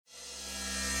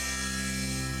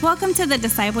Welcome to the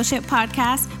Discipleship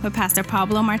Podcast with Pastor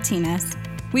Pablo Martinez.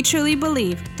 We truly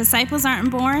believe disciples aren't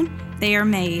born, they are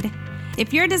made.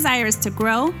 If your desire is to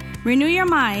grow, renew your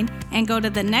mind, and go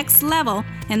to the next level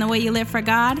in the way you live for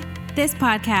God, this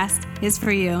podcast is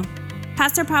for you.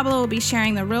 Pastor Pablo will be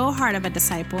sharing the real heart of a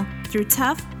disciple through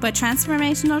tough but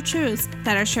transformational truths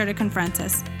that are sure to confront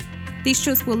us. These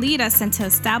truths will lead us into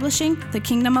establishing the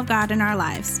kingdom of God in our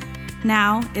lives.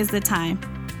 Now is the time.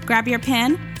 Grab your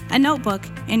pen, a notebook,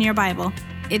 and your Bible.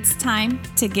 It's time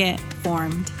to get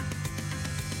formed.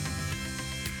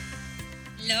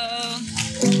 Hello.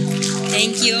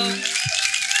 Thank you.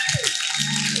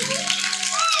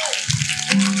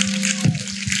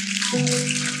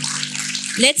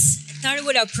 Let's start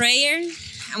with a prayer.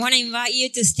 I want to invite you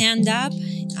to stand up.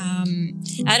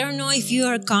 I don't know if you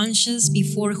are conscious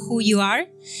before who you are.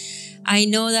 I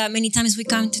know that many times we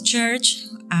come to church,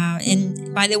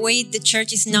 and by the way, the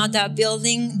church is not that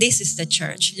building. This is the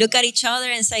church. Look at each other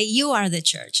and say, you are the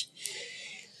church.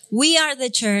 We are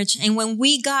the church, and when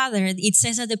we gather, it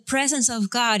says that the presence of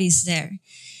God is there.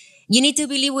 You need to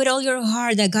believe with all your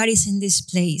heart that God is in this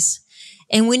place.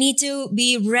 And we need to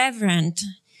be reverent.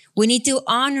 We need to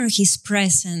honor His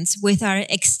presence with our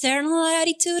external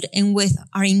attitude and with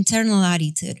our internal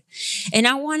attitude. And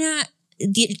I want to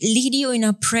lead you in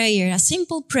a prayer, a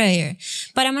simple prayer,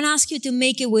 but I'm going to ask you to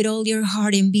make it with all your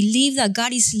heart and believe that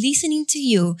God is listening to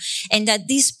you and that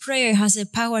this prayer has the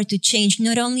power to change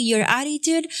not only your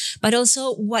attitude, but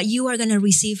also what you are going to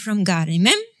receive from God.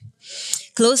 Amen?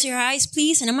 Close your eyes,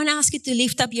 please. And I'm going to ask you to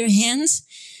lift up your hands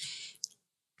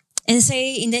and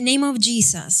say, in the name of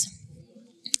Jesus,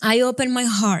 I open my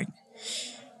heart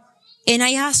and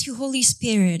I ask you, Holy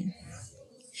Spirit,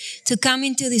 to come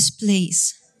into this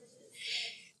place.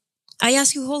 I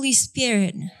ask you, Holy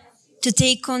Spirit, to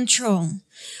take control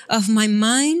of my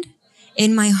mind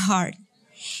and my heart.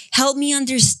 Help me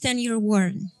understand your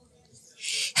word.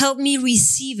 Help me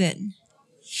receive it.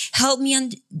 Help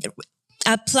me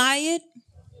apply it.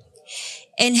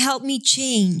 And help me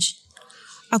change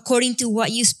according to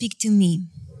what you speak to me.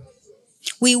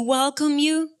 We welcome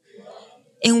you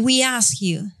and we ask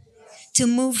you to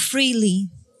move freely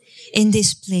in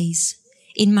this place,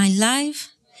 in my life,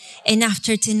 and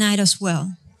after tonight as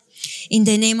well. In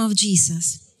the name of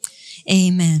Jesus,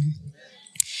 amen.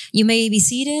 You may be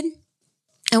seated.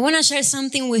 I want to share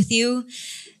something with you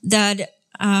that,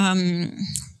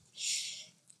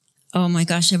 oh my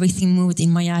gosh, everything moved in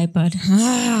my iPad.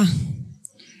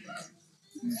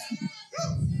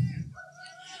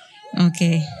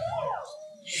 Okay.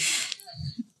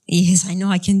 Yes, I know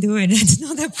I can do it. That's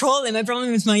not the problem. My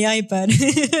problem is my iPad.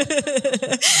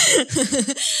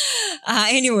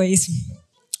 Anyways,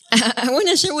 I want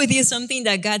to share with you something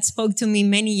that God spoke to me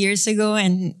many years ago.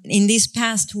 And in these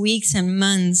past weeks and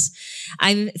months,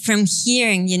 from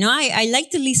hearing, I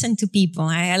like to listen to people.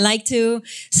 I like to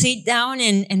sit down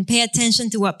and pay attention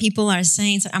to what people are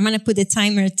saying. So I'm going to put the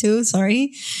timer too,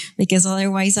 sorry, because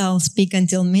otherwise I'll speak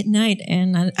until midnight.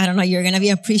 And I don't know, you're going to be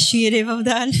appreciative of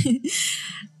that.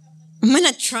 I'm going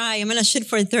to try. I'm going to shoot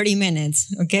for 30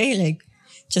 minutes. Okay.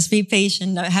 Just be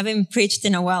patient. I haven't preached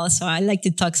in a while, so I like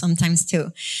to talk sometimes too.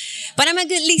 But I'm a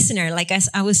good listener, like as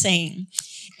I was saying.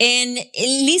 And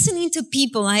in listening to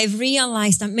people, I've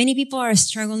realized that many people are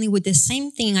struggling with the same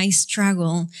thing I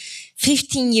struggled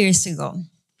 15 years ago.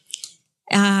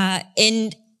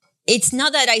 And it's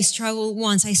not that I struggled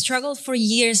once. I struggled for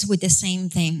years with the same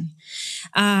thing.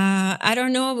 I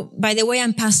don't know. By the way,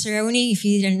 I'm Pastor Oni. If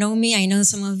you didn't know me, I know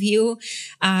some of you.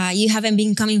 You haven't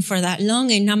been coming for that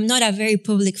long, and I'm not a very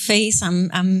public face.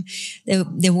 I'm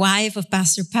the wife of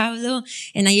Pastor Pablo,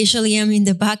 and I usually am in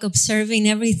the back observing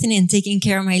everything and taking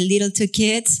care of my little two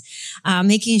kids,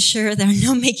 making sure they're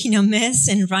not making a mess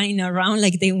and running around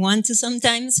like they want to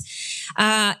sometimes.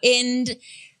 And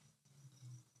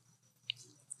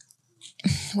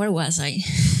where was I?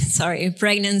 Sorry,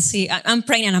 pregnancy. I'm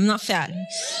pregnant. I'm not fat.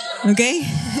 Okay?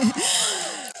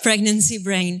 Pregnancy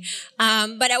brain.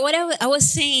 But what I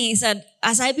was saying is that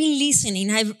as I've been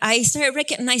listening, I started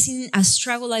recognizing a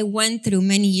struggle I went through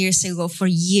many years ago for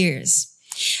years.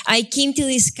 I came to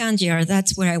this country, or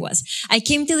that's where I was. I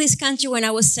came to this country when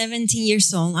I was 17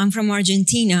 years old. I'm from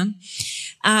Argentina.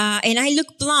 And I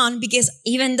look blonde because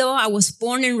even though I was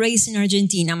born and raised in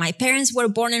Argentina, my parents were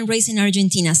born and raised in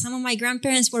Argentina. Some of my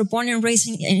grandparents were born and raised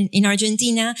in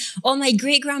Argentina. All my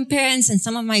great-grandparents and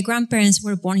some of my grandparents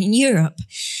were born in Europe.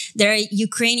 They're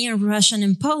Ukrainian, Russian,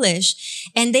 and Polish.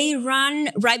 And they ran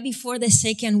right before the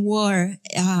Second War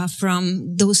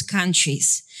from those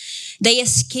countries. They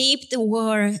escaped the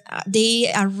war.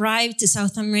 They arrived to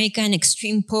South America in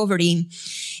extreme poverty.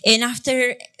 And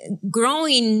after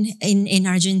growing in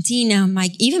Argentina,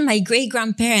 even my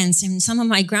great-grandparents and some of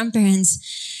my grandparents,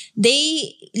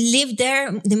 they lived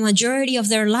there the majority of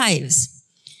their lives.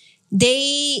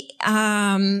 They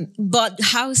bought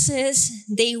houses.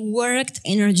 They worked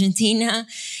in Argentina.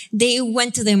 They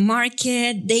went to the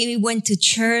market. They went to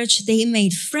church. They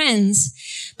made friends.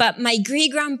 But my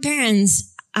great-grandparents,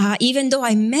 even though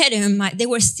I met them, they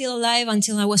were still alive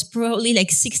until I was probably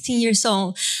like 16 years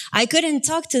old. I couldn't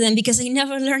talk to them because I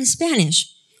never learned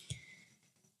Spanish.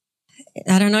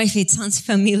 I don't know if it sounds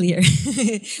familiar,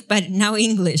 but now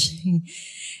English.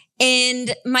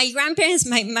 And my grandparents,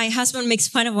 my husband makes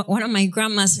fun of one of my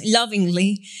grandmas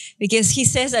lovingly because he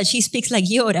says that she speaks like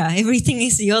Yoda. Everything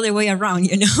is the other way around,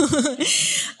 you know.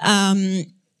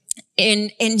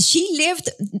 And she lived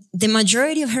the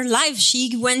majority of her life.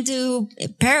 She went to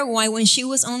Paraguay when she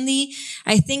was only,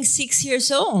 I think, 6 years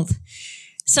old.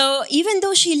 So even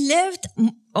though she lived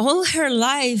all her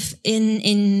life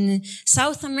in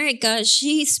South America,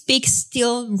 she speaks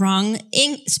still wrong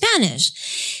in Spanish.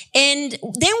 And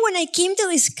then when I came to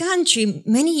this country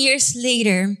many years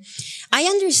later, I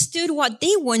understood what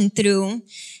they went through,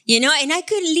 you know, and I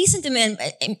could listen to them.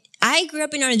 I grew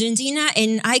up in Argentina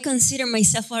and I consider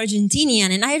myself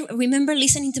Argentinian. And I remember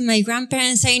listening to my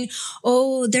grandparents saying,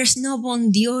 oh, there's no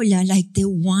bondiola like the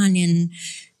one in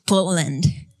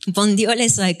Poland. Bondiola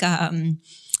is like a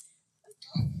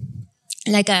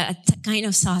kind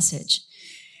of sausage.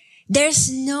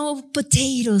 There's no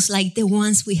potatoes like the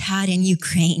ones we had in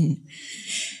Ukraine.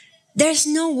 There's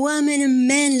no women and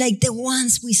men like the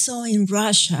ones we saw in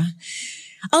Russia.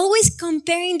 Always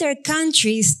comparing their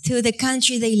countries to the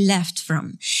country they left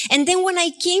from. And then when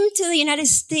I came to the United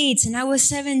States and I was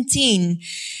 17,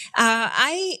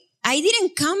 I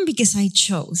didn't come because I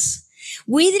chose.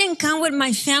 We didn't come with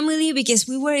my family because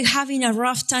we were having a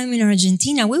rough time in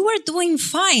Argentina. We were doing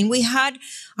fine. We had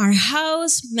our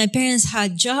house. My parents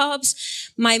had jobs.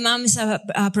 My mom is a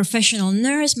professional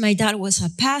nurse. My dad was a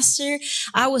pastor.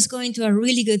 I was going to a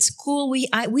really good school. We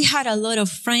had a lot of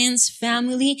friends,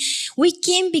 family. We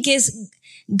came because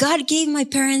God gave my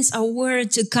parents a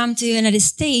word to come to the United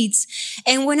States.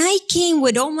 And when I came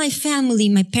with all my family,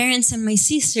 my parents and my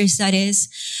sisters, that is,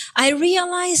 I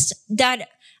realized that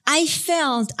I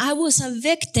felt I was a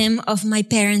victim of my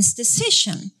parents'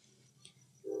 decision.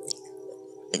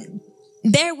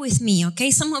 Bear with me, okay?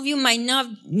 Some of you might not,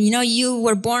 you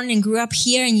were born and grew up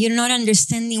here and you're not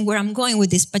understanding where I'm going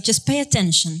with this, but just pay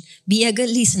attention. Be a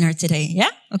good listener today, yeah?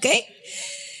 Okay?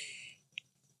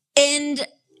 And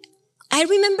I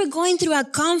remember going through a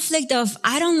conflict of,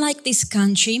 I don't like this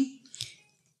country.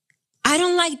 I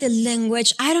don't like the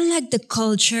language. I don't like the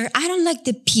culture. I don't like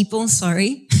the people.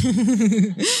 Sorry.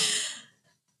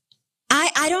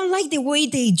 I don't like the way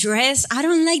they dress. I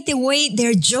don't like the way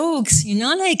their jokes,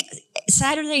 like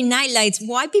Saturday Night Lights.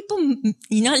 Why people,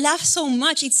 laugh so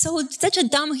much? It's such a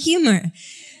dumb humor.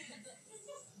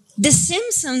 The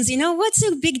Simpsons, what's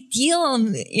the big deal?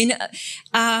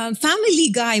 Family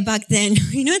Guy back then,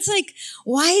 it's like,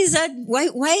 why is that?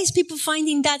 Why is people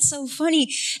finding that so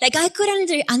funny? Like I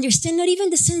couldn't understand not even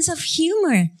the sense of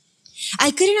humor.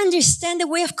 I couldn't understand the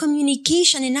way of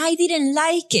communication and I didn't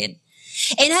like it.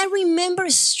 And I remember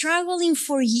struggling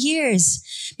for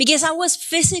years because I was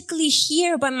physically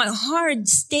here, but my heart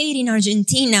stayed in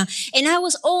Argentina. And I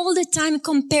was all the time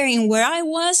comparing where I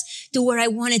was to where I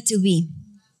wanted to be.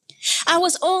 I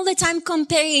was all the time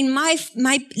comparing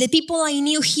the people I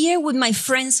knew here with my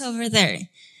friends over there.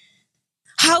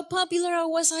 How popular I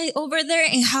was over there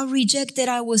and how rejected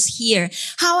I was here.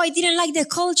 How I didn't like the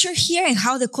culture here and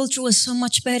how the culture was so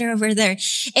much better over there.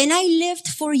 And I lived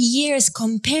for years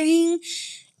comparing,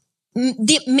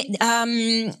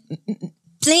 playing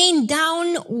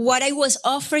down what I was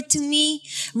offered to me,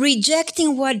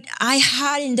 rejecting what I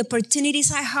had and the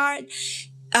opportunities I had,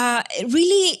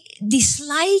 really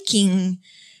disliking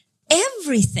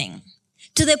everything.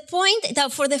 To the point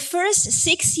that for the first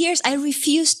 6 years, I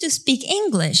refused to speak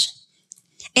English.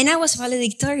 And I was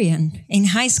valedictorian in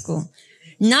high school.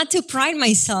 Not to pride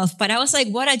myself, but I was like,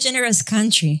 what a generous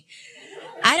country.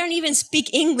 I don't even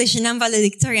speak English and I'm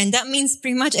valedictorian. That means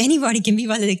pretty much anybody can be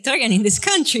valedictorian in this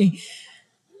country.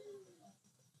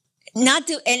 And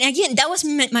again, that was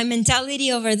my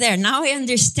mentality over there. Now I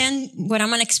understand what I'm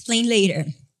going to explain later.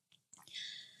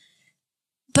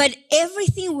 But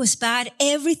everything was bad.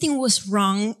 Everything was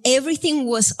wrong. Everything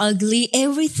was ugly.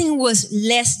 Everything was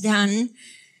less than.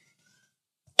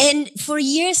 And for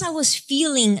years, I was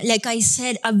feeling, like I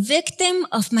said, a victim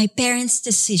of my parents'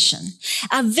 decision,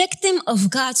 a victim of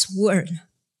God's word.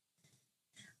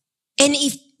 And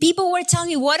if people were telling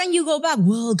me, why don't you go back?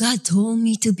 Well, God told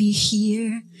me to be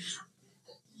here.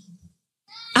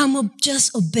 I'm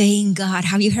just obeying God.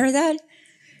 Have you heard that?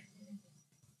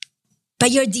 But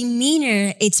your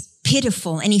demeanor, it's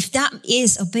pitiful. And if that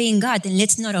is obeying God, then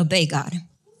let's not obey God.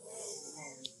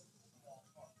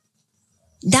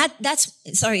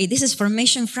 This is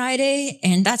Formation Friday,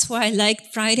 and that's why I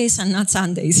like Fridays and not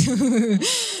Sundays.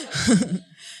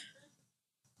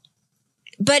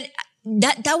 But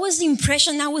that was the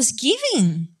impression I was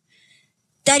giving.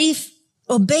 That if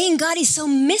obeying God is so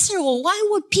miserable, why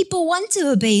would people want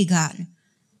to obey God?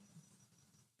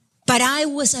 But I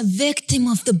was a victim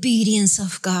of the obedience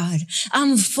of God.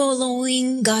 I'm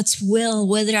following God's will,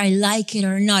 whether I like it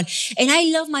or not. And I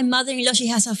love my mother-in-law. She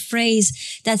has a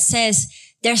phrase that says,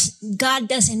 God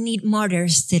doesn't need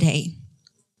martyrs today.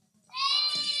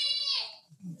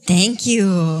 Thank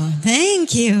you.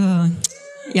 Thank you.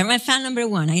 You're my fan number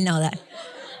one. I know that.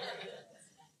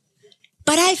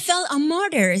 But I felt a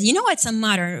martyr. You know what's a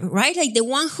martyr, right? Like the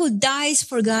one who dies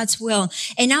for God's will.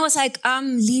 And I was like,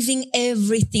 I'm leaving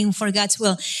everything for God's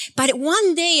will. But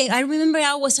one day, I remember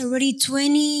I was already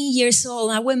 20 years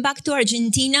old. I went back to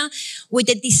Argentina with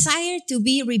the desire to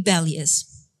be rebellious.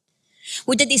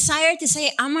 With the desire to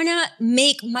say, I'm going to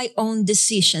make my own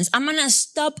decisions. I'm going to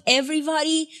stop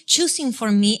everybody choosing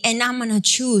for me, and I'm going to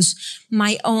choose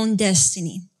my own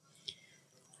destiny.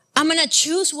 I'm going to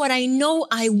choose what I know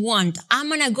I want. I'm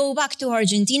going to go back to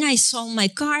Argentina. I sold my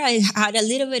car. I had a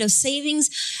little bit of savings.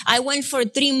 I went for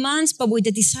 3 months, but with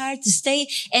the desire to stay.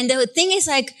 And the thing is,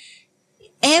 like,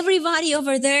 everybody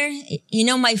over there, you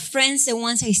know, my friends, the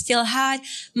ones I still had,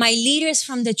 my leaders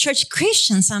from the church,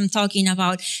 Christians I'm talking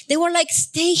about, they were like,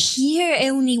 stay here,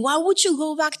 Euni. Why would you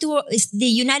go back to the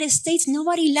United States?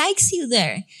 Nobody likes you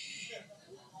there.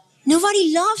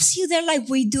 Nobody loves you there like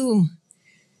we do.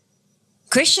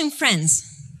 Christian friends.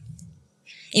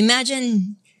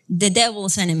 Imagine the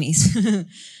devil's enemies. And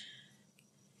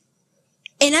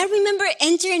I remember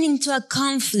entering into a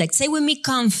conflict. Say with me,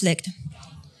 conflict.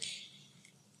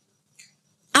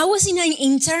 I was in an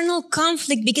internal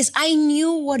conflict because I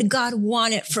knew what God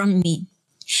wanted from me.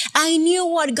 I knew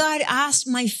what God asked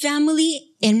my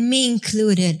family and me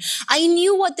included. I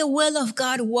knew what the will of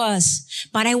God was,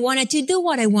 but I wanted to do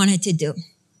what I wanted to do.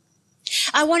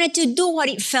 I wanted to do what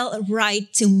it felt right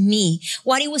to me,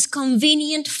 what it was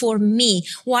convenient for me,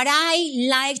 what I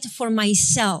liked for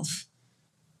myself.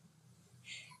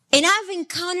 And I've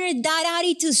encountered that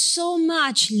attitude so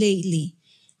much lately.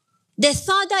 The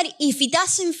thought that if it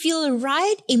doesn't feel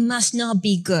right, it must not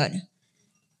be good.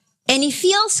 And if it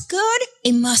feels good,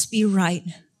 it must be right.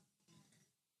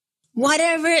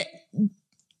 Whatever it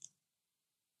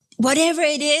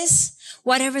is,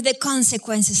 whatever the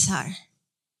consequences are.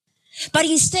 But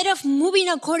instead of moving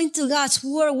according to God's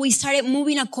word, we started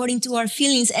moving according to our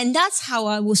feelings. And that's how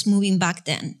I was moving back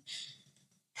then.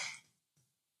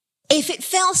 If it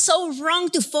felt so wrong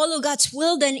to follow God's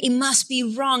will, then it must be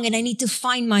wrong. And I need to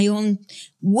find my own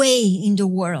way in the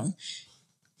world.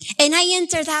 And I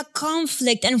entered that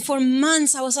conflict. And for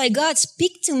months, I was like, God,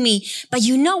 speak to me. But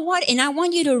you know what? And I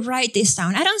want you to write this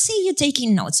down. I don't see you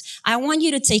taking notes. I want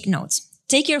you to take notes.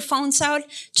 Take your phones out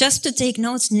just to take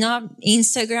notes, not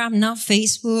Instagram, not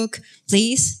Facebook,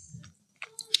 please.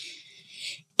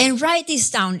 And write this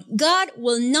down. God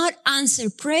will not answer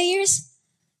prayers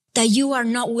that you are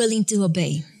not willing to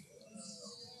obey.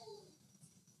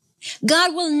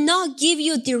 God will not give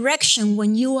you direction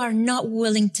when you are not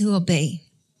willing to obey.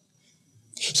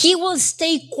 He will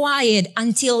stay quiet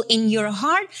until in your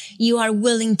heart you are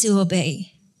willing to obey.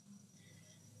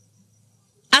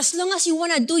 As long as you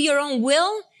want to do your own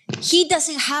will, He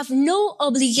doesn't have no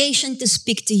obligation to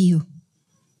speak to you.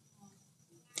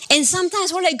 And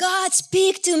sometimes we're like, God,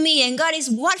 speak to me. And God is,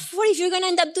 what for if you're going to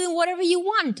end up doing whatever you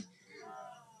want?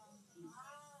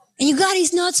 And God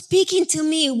is not speaking to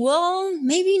me. Well,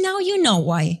 maybe now you know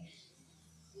why.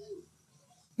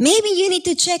 Maybe you need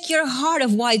to check your heart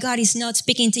of why God is not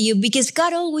speaking to you, because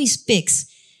God always speaks.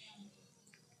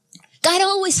 God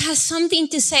always has something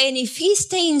to say, and if He's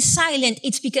staying silent,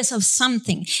 it's because of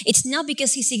something. It's not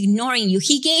because He's ignoring you.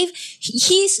 He gave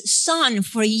His Son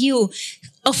for you.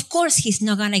 Of course, He's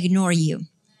not going to ignore you.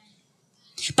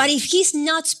 But if He's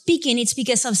not speaking, it's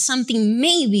because of something.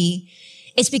 Maybe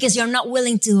it's because you're not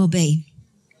willing to obey.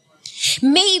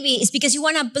 Maybe it's because you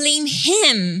want to blame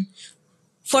Him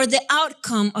for the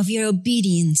outcome of your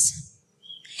obedience.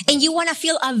 And you want to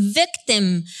feel a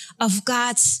victim of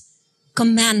God's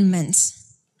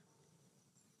commandments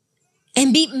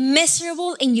and be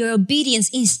miserable in your obedience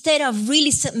instead of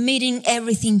really submitting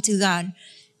everything to God.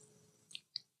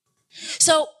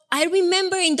 So I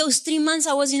remember in those 3 months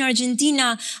I was in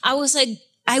Argentina, I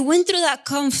went through that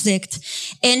conflict,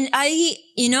 and I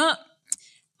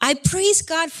praise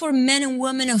God for men and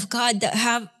women of God that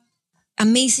have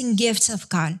amazing gifts of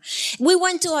God. We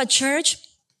went to a church,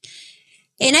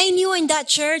 and I knew in that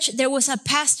church there was a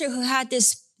pastor who had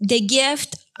the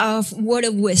gift of word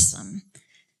of wisdom.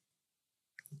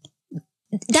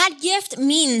 That gift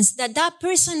means that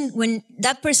person, when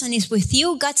that person is with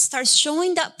you, God starts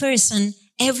showing that person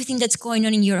everything that's going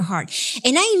on in your heart.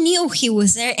 And I knew he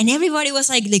was there, and everybody was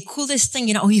like, the coolest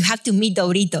thing, oh, you have to meet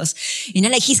Doritos.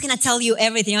 Like he's going to tell you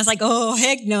everything. I was like, oh,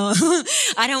 heck no.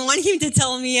 I don't want him to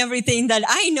tell me everything that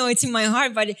I know it's in my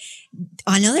heart, but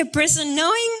another person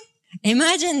knowing,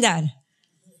 imagine that.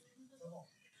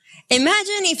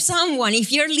 Imagine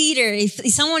if your leader, if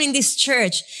someone in this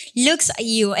church looks at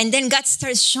you and then God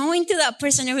starts showing to that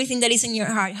person everything that is in your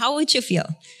heart. How would you feel?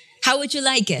 How would you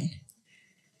like it?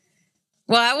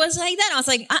 Well, I was like that. I was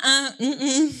like,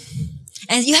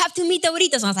 And you have to meet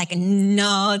Doritos. I was like,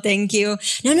 no, thank you.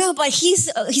 No, but he's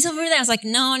over there. I was like,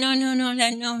 no,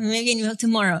 maybe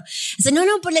tomorrow. I said,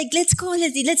 no, but like, let's go.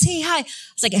 Let's say hi. I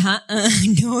was like,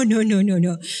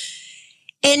 no.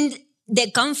 And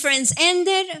the conference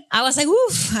ended. I was like,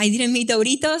 oof, I didn't meet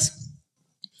Doritos.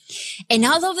 And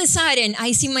all of a sudden,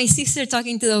 I see my sister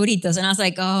talking to Doritos. And I was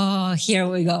like, oh, here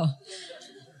we go.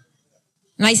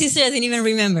 My sister doesn't even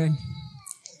remember.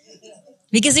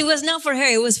 Because it was not for her.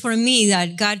 It was for me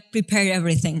that God prepared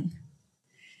everything.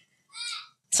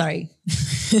 Sorry.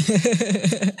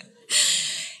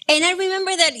 And I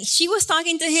remember that she was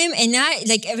talking to him, and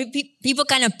people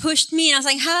kind of pushed me, and I was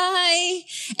like, hi.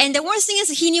 And the worst thing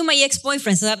is he knew my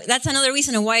ex-boyfriend. So that's another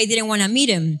reason why I didn't want to meet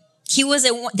him. He was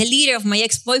the leader of my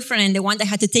ex-boyfriend and the one that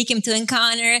had to take him to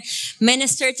Encounter,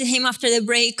 minister to him after the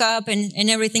breakup and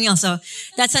everything else. So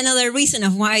that's another reason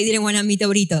of why I didn't want to meet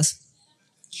Doritos.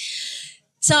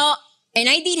 So, and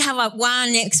I did have one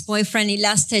ex-boyfriend. It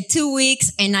lasted 2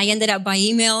 weeks, and I ended up by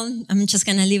email. I'm just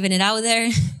going to leave it out there.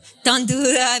 Don't do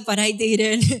that, but I did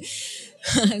it.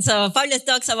 So Pablo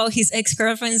talks about his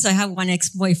ex-girlfriends. I have one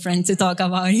ex-boyfriend to talk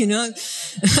about,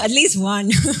 at least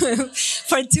one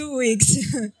for 2 weeks.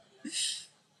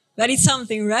 That is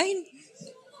something, right?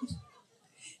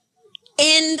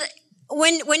 And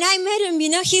when I met him,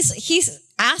 he's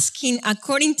asking,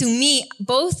 according to me,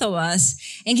 both of us.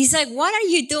 And he's like, what are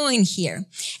you doing here?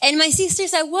 And my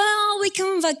sister's like, well, we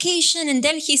come on vacation. And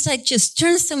then he's like, just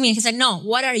turns to me and he's like, no,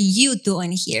 what are you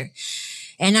doing here?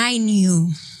 And I knew.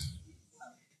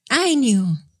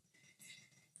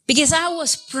 Because I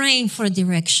was praying for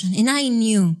direction, and I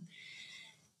knew.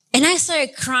 And I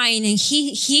started crying, and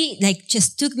he like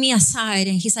just took me aside,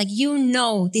 and he's like,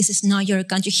 this is not your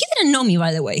country. He didn't know me,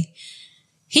 by the way.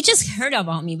 He just heard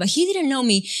about me, but he didn't know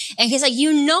me. And he's like,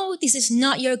 this is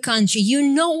not your country. You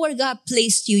know where God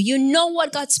placed you. You know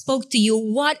what God spoke to you.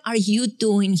 What are you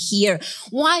doing here?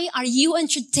 Why are you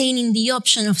entertaining the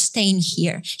option of staying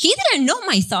here? He didn't know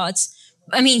my thoughts.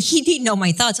 I mean, he did know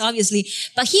my thoughts, obviously,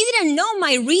 but he didn't know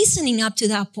my reasoning up to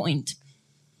that point.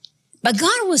 But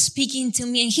God was speaking to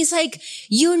me, and he's like,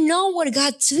 you know where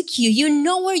God took you. You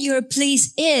know where your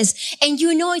place is. And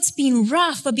you know it's been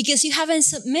rough, but because you haven't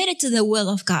submitted to the will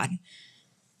of God.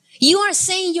 You are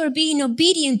saying you're being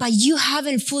obedient, but you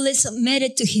haven't fully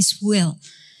submitted to his will.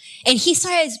 And he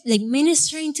started like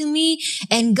ministering to me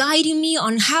and guiding me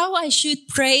on how I should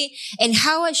pray and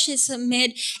how I should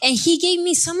submit. And he gave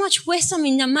me so much wisdom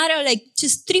in a matter of like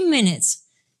just 3 minutes.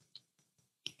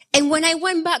 And when I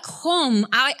went back home,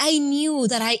 I knew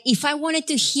that if I wanted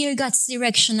to hear God's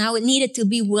direction, I needed to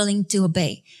be willing to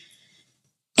obey.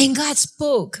 And God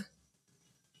spoke.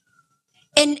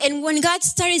 And when God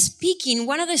started speaking,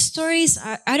 one of the stories,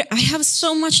 I have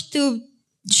so much to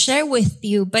share with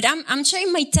you, but I'm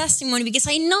sharing my testimony because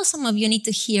I know some of you need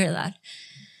to hear that.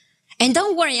 And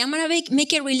don't worry, I'm going to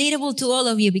make it relatable to all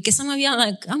of you, because some of you are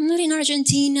like, I'm not in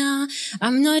Argentina.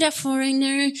 I'm not a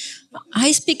foreigner.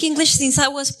 I speak English since I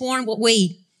was born. But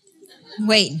wait.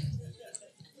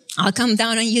 I'll come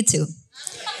down on YouTube.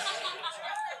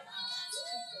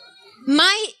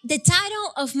 The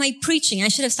title of my preaching, I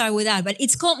should have started with that, but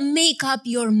it's called Make Up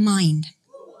Your Mind.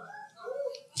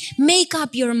 Make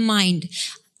up your mind.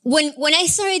 When I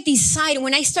started deciding,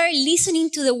 when I started listening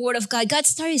to the word of God, God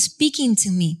started speaking to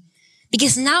me.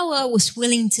 Because now I was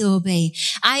willing to obey.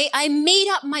 I made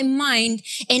up my mind,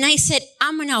 and I said,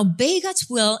 I'm going to obey God's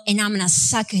will, and I'm going to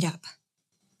suck it up.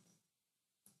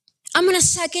 I'm going to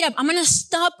suck it up. I'm going to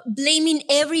stop blaming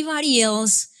everybody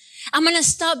else. I'm going to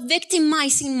stop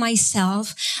victimizing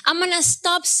myself. I'm going to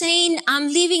stop saying I'm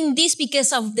leaving this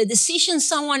because of the decision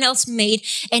someone else made.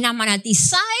 And I'm going to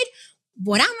decide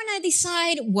what I'm going to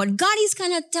decide, what God is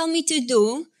going to tell me to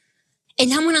do,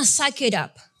 and I'm going to suck it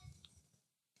up.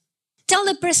 Tell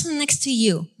the person next to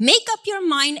you, make up your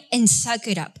mind and suck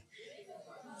it up.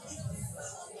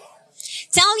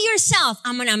 Tell yourself,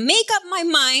 I'm going to make up my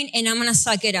mind and I'm going to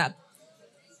suck it up.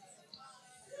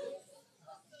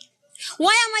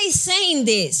 Why am I saying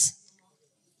this?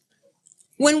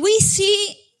 When we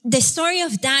see the story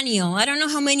of Daniel, I don't know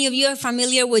how many of you are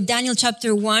familiar with Daniel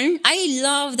chapter 1. I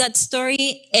love that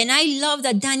story, and I love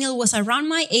that Daniel was around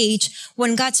my age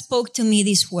when God spoke to me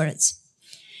these words.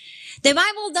 The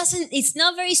Bible it's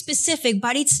not very specific,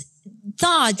 but it's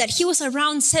thought that he was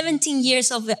around 17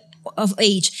 years of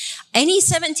age. Any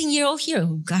 17-year-old here?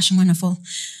 Oh gosh, I'm gonna fall.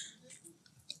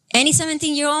 Any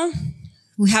 17-year-old?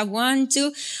 We have 1,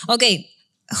 2. Okay.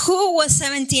 Who was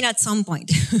 17 at some point?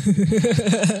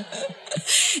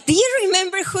 Do you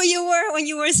remember who you were when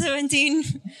you were 17?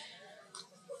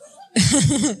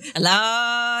 A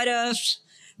lot of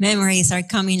memories are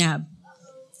coming up.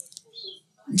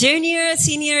 Junior,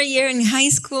 senior year in high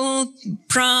school,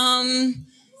 prom,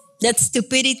 that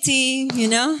stupidity,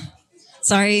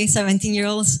 Sorry,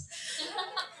 17-year-olds.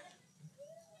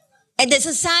 And the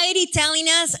society telling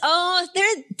us, oh,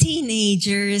 they're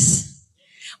teenagers.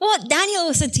 Well, Daniel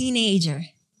was a teenager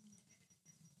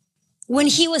when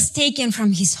he was taken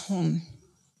from his home.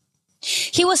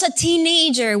 He was a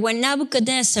teenager when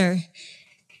Nebuchadnezzar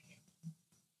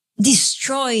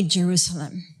destroyed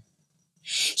Jerusalem.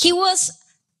 He was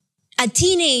a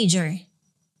teenager.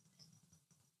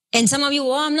 And some of you,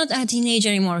 well, I'm not a teenager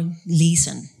anymore.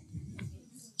 Listen.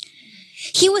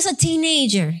 He was a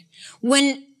teenager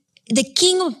when the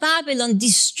king of Babylon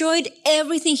destroyed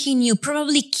everything he knew,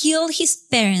 probably killed his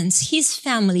parents, his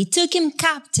family, took him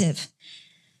captive.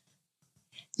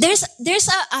 There's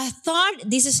a thought,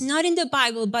 this is not in the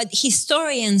Bible, but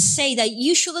historians say that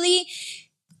usually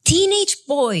teenage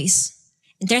boys,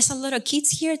 there's a lot of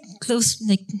kids here, closer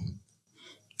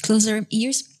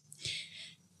ears.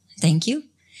 Thank you.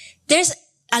 There's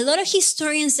a lot of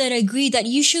historians that agree that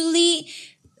usually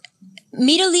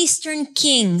Middle Eastern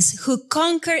kings who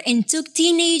conquered and took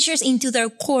teenagers into their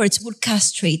courts would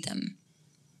castrate them.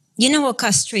 You know what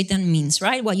castrate them means,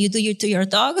 right? What you do to your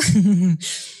dog?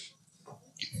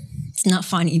 It's not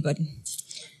funny, but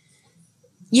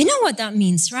you know what that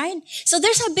means, right? So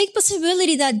there's a big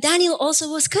possibility that Daniel also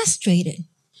was castrated.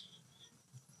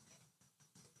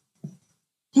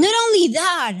 Not only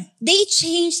that, they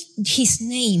changed his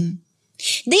name.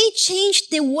 They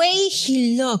changed the way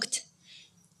he looked.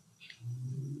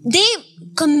 They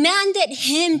commanded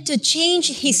him to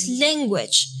change his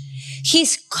language,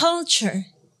 his culture.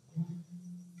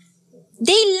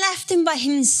 They left him by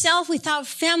himself without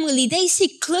family. They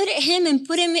secluded him and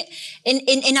put him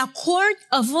in a court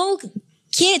of all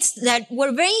kids that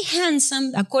were very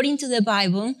handsome, according to the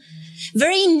Bible,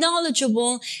 very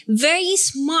knowledgeable, very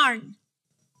smart,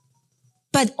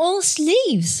 but all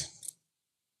slaves.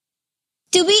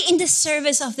 To be in the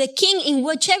service of the king in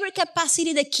whichever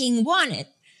capacity the king wanted.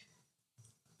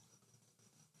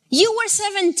 You were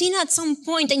 17 at some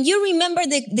point and you remember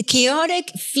the chaotic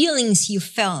feelings you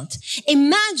felt.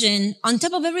 Imagine, on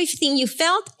top of everything you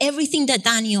felt, everything that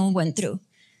Daniel went through.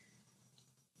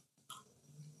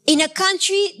 In a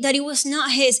country that it was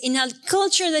not his, in a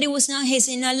culture that it was not his,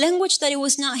 in a language that it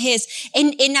was not his,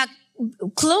 in a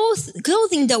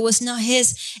clothing that was not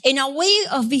his, in a way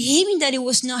of behaving that it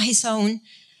was not his own,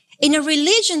 in a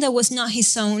religion that was not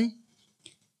his own.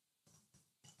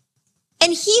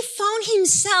 And he found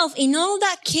himself in all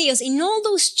that chaos, in all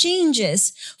those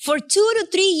changes. For 2 to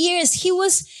 3 years, he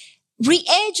was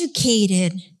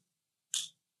re-educated.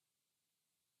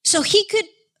 So he could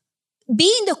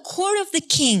be in the court of the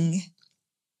king.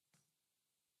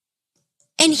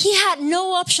 And he had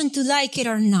no option to like it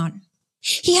or not.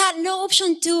 He had no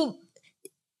option to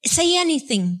say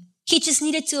anything. He just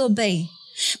needed to obey.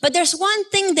 But there's one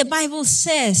thing the Bible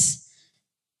says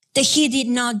that he did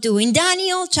not do. In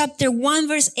Daniel chapter 1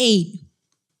 verse 8,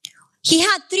 he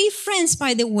had 3 friends,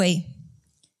 by the way.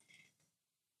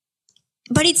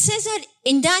 But it says that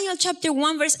in Daniel chapter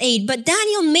 1 verse 8, but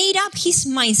Daniel made up his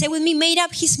mind, say with me, made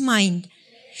up his mind,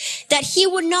 that he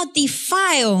would not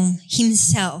defile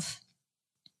himself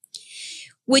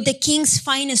with the king's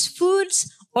finest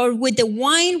foods or with the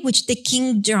wine which the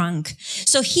king drank.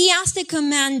 So he asked the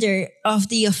commander of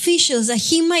the officials that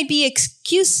he might be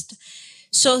excused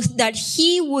so that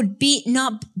he would be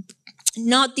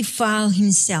not defile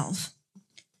himself.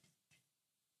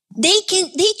 They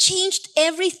changed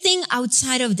everything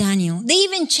outside of Daniel. They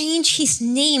even changed his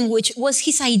name, which was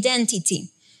his identity.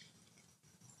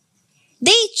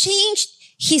 They changed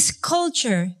his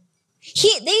culture.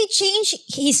 They changed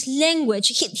his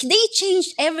language. They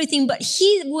changed everything, but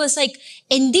he was like,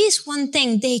 in this one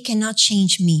thing, they cannot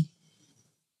change me.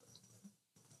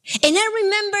 And I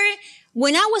remember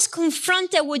when I was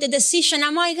confronted with the decision,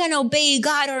 am I going to obey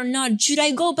God or not? Should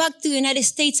I go back to the United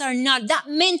States or not? That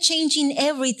meant changing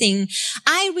everything.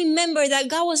 I remember that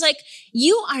God was like,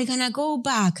 you are going to go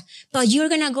back, but you're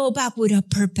going to go back with a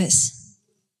purpose.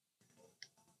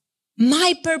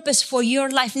 My purpose for your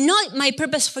life, not my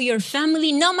purpose for your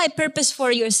family, not my purpose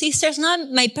for your sisters, not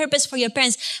my purpose for your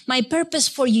parents, my purpose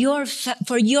for your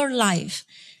life.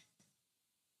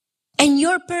 And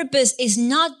your purpose is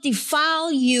not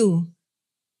defile you,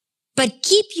 but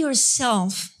keep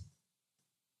yourself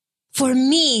for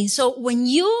me. So when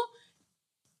you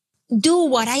do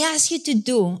what I ask you to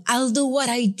do, I'll do what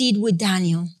I did with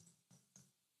Daniel.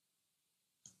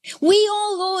 We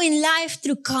all go in life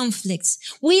through conflicts.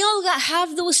 We all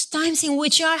have those times in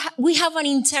which we have an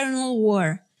internal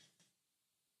war.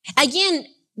 Again,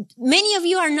 many of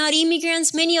you are not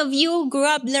immigrants. Many of you grew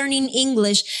up learning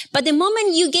English. But the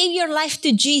moment you gave your life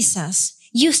to Jesus,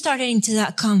 you started into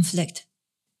that conflict.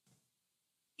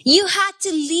 You had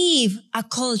to leave a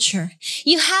culture.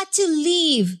 You had to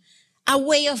leave a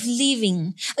way of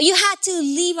living. You had to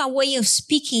leave a way of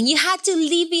speaking. You had to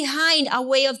leave behind a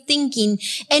way of thinking.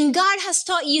 And God has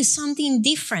taught you something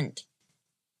different.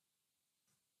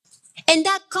 And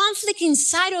that conflict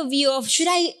inside of you of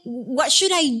what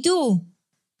should I do?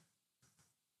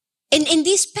 And in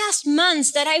these past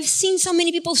months that I've seen so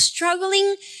many people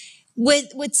struggling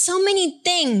with so many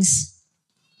things,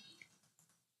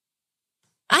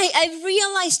 I've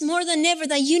realized more than ever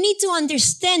that you need to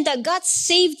understand that God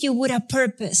saved you with a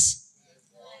purpose.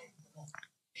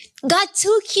 God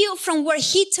took you from where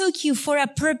He took you for a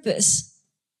purpose.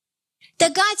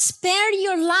 That God spared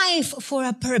your life for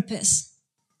a purpose.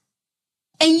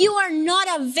 And you are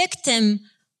not a victim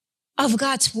of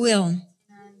God's will.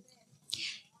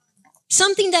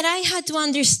 Something that I had to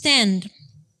understand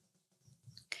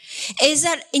is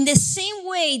that in the same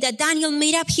way that Daniel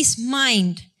made up his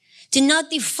mind to not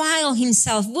defile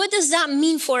himself, what does that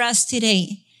mean for us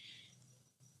today?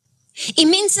 It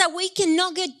means that we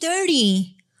cannot get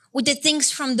dirty with the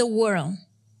things from the world.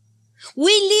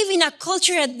 We live in a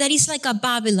culture that is like a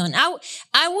Babylon.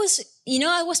 I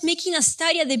was making a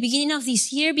study at the beginning of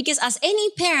this year because as any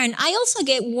parent, I also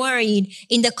get worried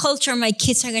in the culture my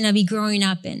kids are going to be growing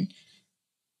up in.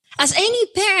 As any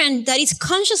parent that is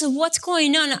conscious of what's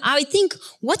going on, I think,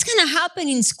 what's going to happen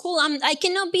in school? I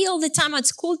cannot be all the time at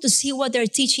school to see what they're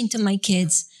teaching to my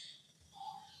kids.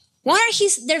 What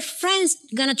are their friends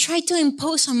going to try to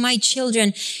impose on my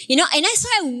children? And I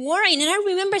started worrying, and I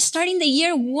remember starting the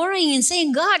year worrying and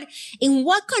saying, God, in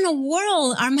what kind of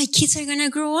world are my kids going to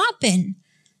grow up in?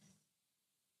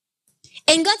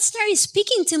 And God started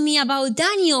speaking to me about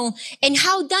Daniel and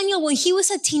how Daniel, when he was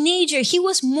a teenager, he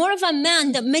was more of a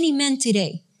man than many men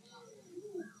today.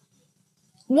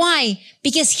 Why?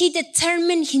 Because he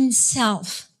determined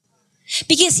himself.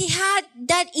 Because he had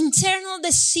that internal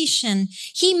decision.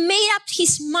 He made up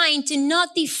his mind to not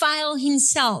defile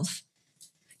himself,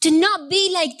 to not be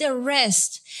like the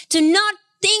rest, to not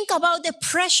think about the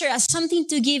pressure as something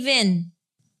to give in.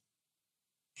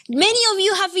 Many of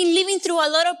you have been living through a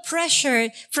lot of pressure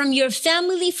from your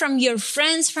family, from your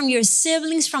friends, from your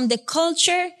siblings, from the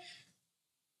culture.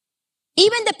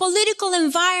 Even the political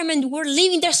environment we're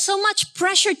living, there's so much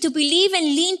pressure to believe and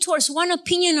lean towards one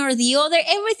opinion or the other.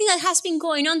 Everything that has been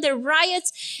going on, the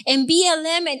riots and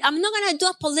BLM, and I'm not going to do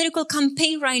a political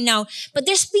campaign right now, but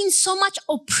there's been so much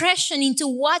oppression into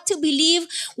what to believe,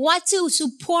 what to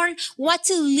support, what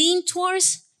to lean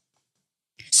towards.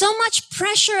 So much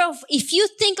pressure of if you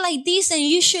think like this, then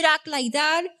you should act like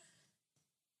that.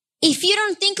 If you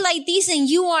don't think like this, then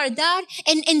you are that.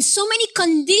 And so many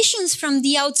conditions from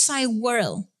the outside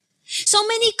world. So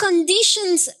many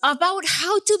conditions about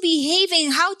how to behave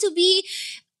and how to be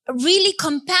really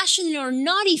compassionate or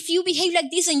not. If you behave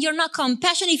like this and you're not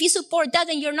compassionate, if you support that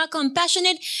and you're not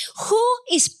compassionate, who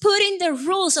is putting the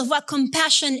rules of what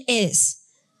compassion is?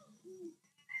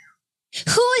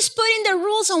 Who is putting the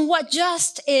rules on what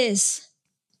just is?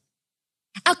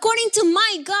 According to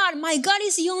my God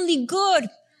is the only good,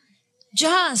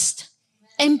 just,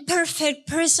 and perfect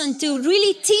person to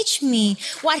really teach me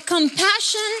what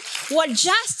compassion, what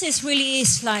justice really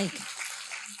is like.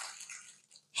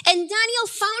 And Daniel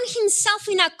found himself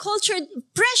in a culture,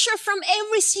 pressure from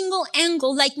every single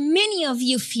angle, like many of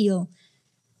you feel.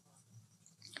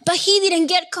 But he didn't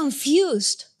get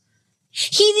confused.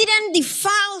 He didn't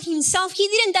defile himself. He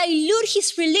didn't dilute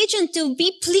his religion to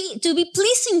be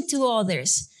pleasing to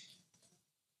others.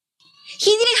 He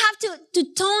didn't have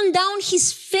to tone down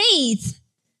his faith.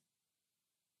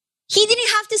 He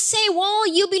didn't have to say, well,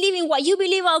 you believe in what you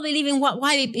believe, I'll believe in what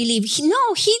I believe.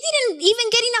 No, he didn't even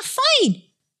get in a fight.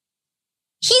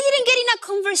 He didn't get in a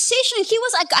conversation. He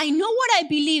was like, I know what I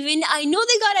believe in. I know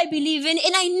the God I believe in,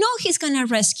 and I know he's going to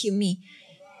rescue me.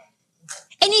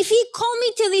 And if he called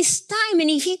me to this time, and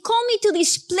if he called me to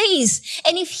this place,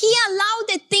 and if he allowed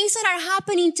the things that are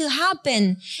happening to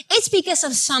happen, it's because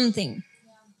of something.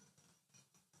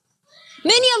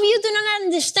 Many of you do not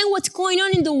understand what's going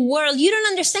on in the world. You don't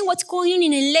understand what's going on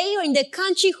in LA or in the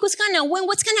country. Who's going to win?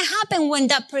 What's going to happen when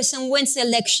that person wins the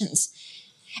elections?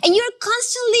 And you're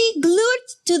constantly glued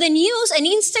to the news and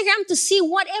Instagram to see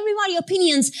what everybody's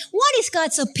opinions. What is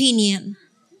God's opinion?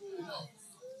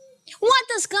 What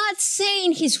does God say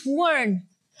in his word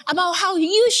about how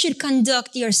you should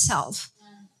conduct yourself?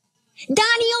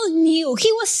 Daniel knew.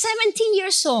 He was 17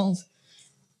 years old.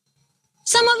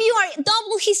 Some of you are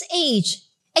double his age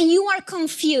and you are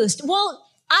confused. Well,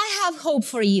 I have hope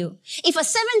for you. If a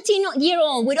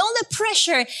 17-year-old with all the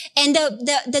pressure and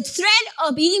the threat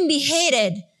of being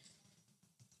beheaded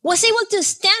was able to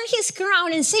stand his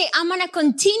ground and say, I'm going to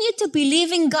continue to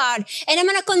believe in God and I'm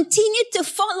going to continue to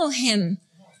follow him,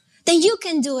 then you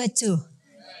can do it too.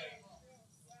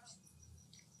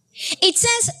 It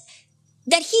says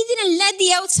that he didn't let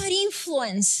the outside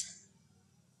influence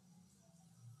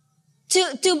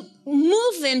to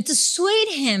move him, to sway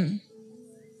him.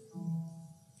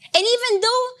 And even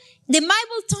though the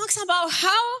Bible talks about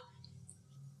how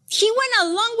he went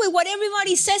along with what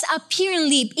everybody says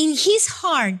apparently, in his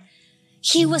heart,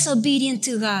 he was obedient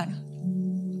to God.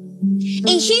 In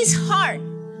his heart,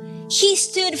 he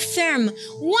stood firm.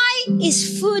 Why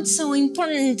is food so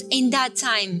important in that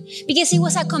time? Because it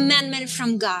was a commandment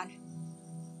from God.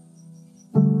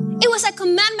 It was a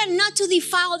commandment not to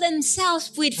defile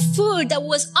themselves with food that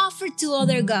was offered to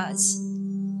other gods.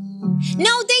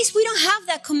 Nowadays, we don't have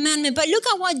that commandment, but look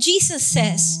at what Jesus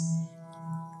says.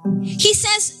 He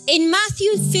says in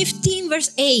Matthew 15,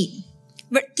 verse 8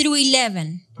 through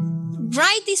 11.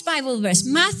 Write this Bible verse,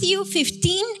 Matthew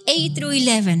 15, 8 through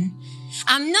 11.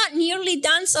 I'm not nearly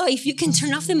done, so if you can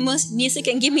turn off the music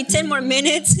and give me 10 more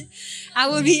minutes, I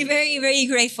will be very, very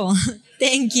grateful.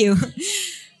 Thank you.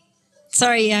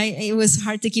 Sorry, it was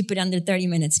hard to keep it under 30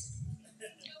 minutes.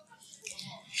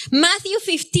 Matthew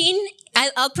 15,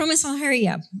 I'll promise I'll hurry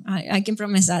up. I can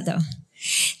promise that though.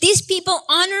 These people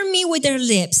honor me with their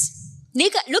lips.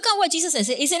 Look at what Jesus says.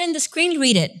 Is it in the screen?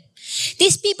 Read it.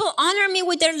 These people honor me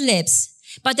with their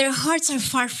lips, but their hearts are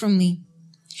far from me.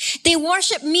 They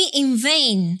worship me in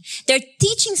vain. Their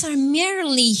teachings are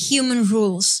merely human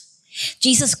rules.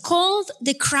 Jesus called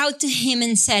the crowd to him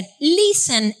and said,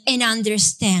 listen and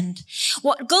understand.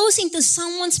 What goes into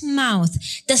someone's mouth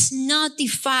does not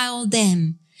defile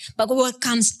them, but what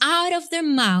comes out of their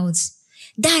mouths,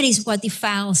 that is what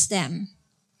defiles them.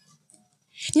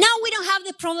 Now we don't have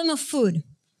the problem of food.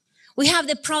 We have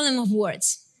the problem of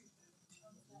words.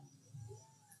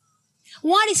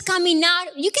 What is coming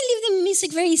out? You can leave the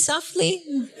music very softly.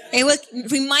 It will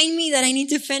remind me that I need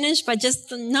to finish, but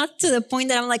just not to the point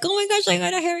that I'm like, oh my gosh, I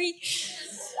gotta hurry.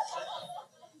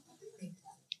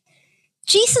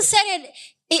 Jesus said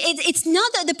it's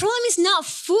not that the problem is not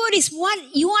food, it's what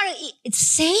you are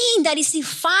saying that is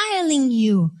defiling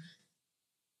you.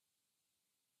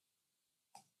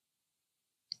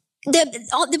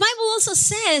 The Bible also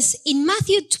says in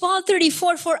Matthew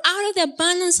 12:34, for out of the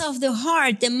abundance of the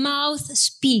heart, the mouth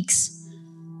speaks.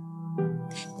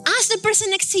 Ask the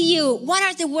person next to you, what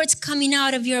are the words coming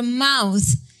out of your mouth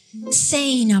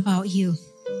saying about you?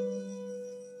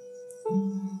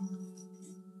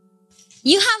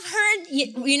 You have heard,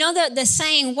 you know the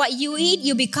saying, what you eat,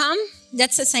 you become?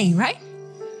 That's the saying, right?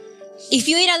 If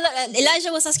you eat,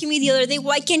 Elijah was asking me the other day,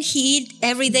 why can't he eat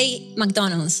every day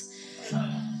McDonald's?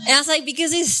 And I was like,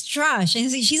 because it's trash. And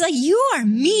she's like, you are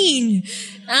mean.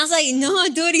 And I was like, no,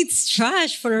 dude, it's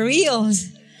trash for reals.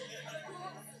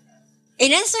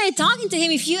 And I started talking to him.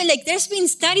 If you there's been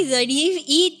studies that if you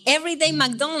eat everyday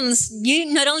McDonald's,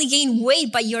 you not only gain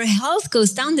weight, but your health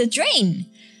goes down the drain.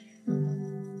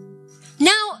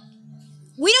 Now,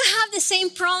 we don't have the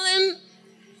same problem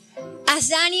as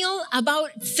Daniel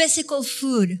about physical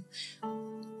food.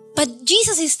 But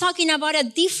Jesus is talking about a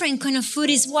different kind of food.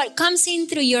 It's what comes in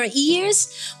through your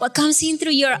ears, what comes in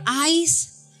through your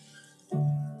eyes.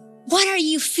 What are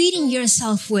you feeding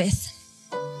yourself with?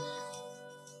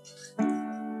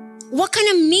 What kind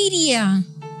of media?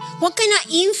 What kind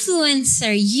of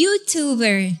influencer,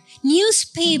 YouTuber,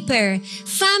 newspaper,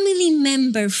 family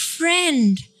member,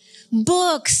 friend,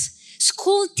 books,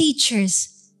 school teachers?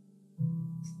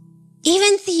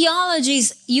 even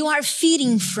theologies you are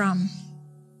feeding from.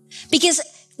 Because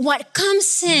what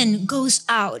comes in goes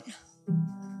out.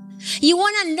 You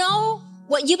want to know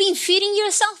what you've been feeding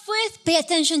yourself with? Pay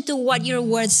attention to what your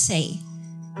words say.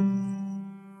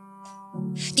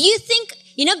 Do you think,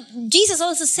 Jesus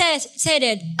also said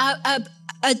it,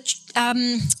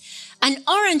 an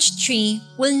orange tree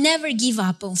will never give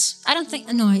apples. I don't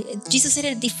think, no, Jesus said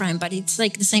it different, but it's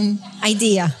like the same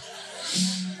idea.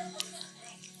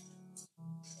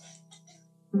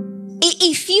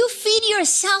 If you feed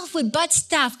yourself with bad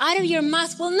stuff, out of your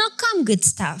mouth will not come good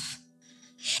stuff.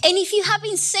 And if you have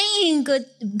been saying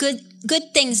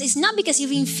good things, it's not because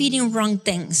you've been feeding wrong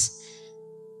things.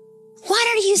 What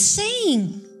are you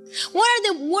saying? What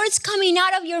are the words coming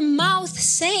out of your mouth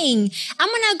saying? I'm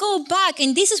going to go back,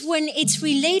 and this is when it's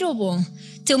relatable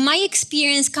to my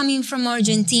experience coming from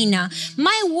Argentina.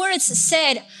 My words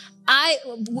said,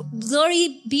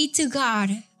 glory be to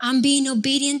God, I'm being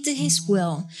obedient to His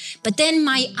will. But then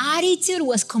my attitude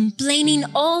was complaining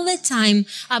all the time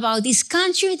about this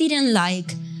country I didn't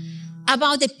like,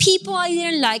 about the people I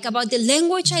didn't like, about the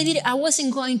language I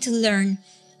wasn't going to learn,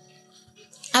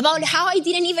 about how I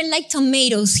didn't even like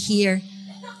tomatoes here.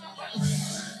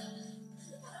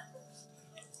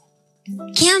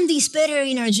 Candy's better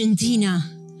in Argentina.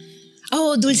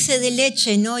 Oh, dulce de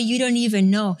leche. No, you don't even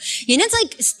know. It's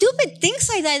like stupid things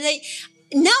like that.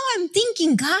 Now I'm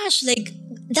thinking, gosh,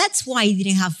 that's why I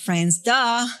didn't have friends.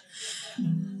 Duh.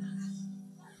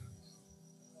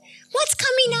 What's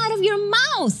coming out of your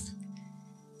mouth?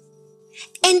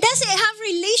 And does it have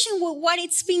relation with what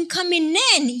it's been coming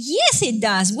in? Yes, it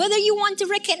does. Whether you want to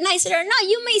recognize it or not,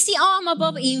 you may see, I'm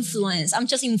above influence. I'm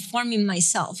just informing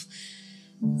myself.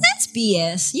 That's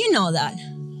BS. You know that.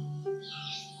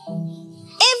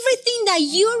 Everything that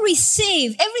you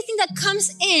receive, everything that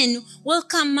comes in will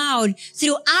come out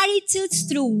through attitudes,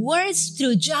 through words,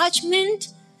 through judgment,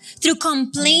 through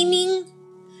complaining.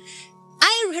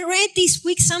 I read this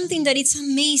week something that it's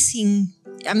amazing.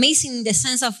 Amazing in the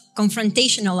sense of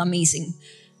confrontational amazing.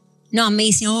 No,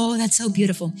 amazing. Oh, that's so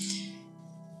beautiful.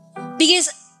 Because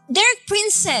Derek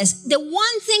Prince says, the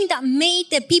one thing that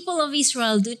made the people of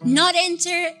Israel do not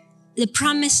enter the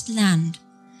promised land,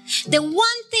 the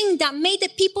one thing that made the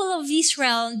people of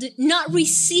Israel do not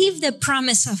receive the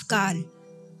promise of God,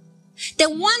 the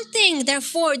one thing,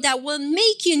 therefore, that will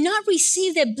make you not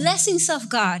receive the blessings of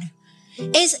God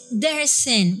is their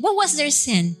sin. What was their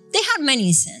sin? They had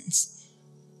many sins.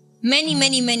 Many,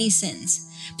 many, many sins.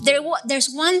 But there's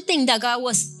one thing that God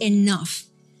was enough.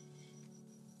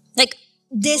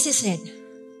 This is it.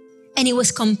 And He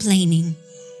was complaining.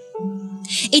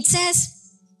 It says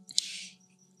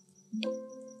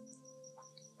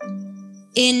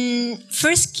in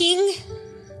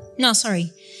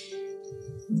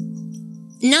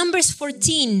Numbers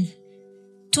 14,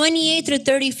 28 through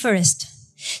 31st.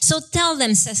 So tell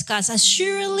them, says God, as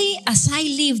surely as I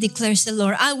live, declares the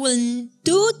Lord, I will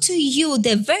do to you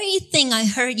the very thing I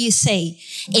heard you say.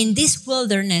 In this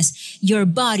wilderness, your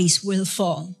bodies will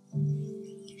fall.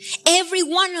 Every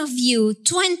one of you,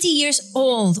 20 years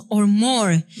old or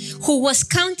more, who was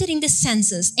counted in the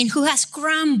census and who has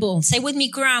grumbled, say with me,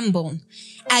 grumbled,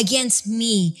 against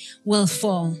me will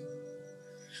fall.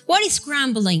 What is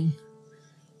grumbling?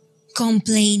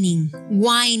 Complaining,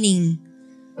 whining,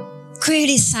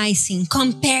 criticizing,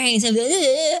 comparing.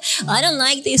 I don't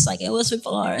like this like it was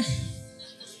before.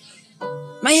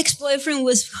 My ex-boyfriend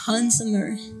was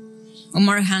handsomer, or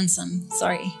more handsome,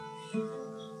 sorry.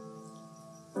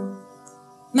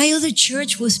 My other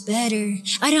church was better.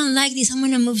 I don't like this, I'm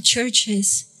going to move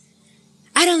churches.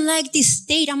 I don't like this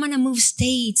state, I'm going to move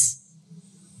states.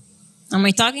 Am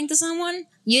I talking to someone?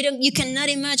 You cannot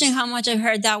imagine how much I've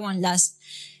heard that one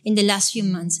in the last few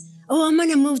months. Oh, I'm going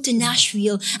to move to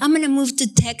Nashville. I'm going to move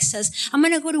to Texas. I'm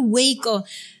going to go to Waco.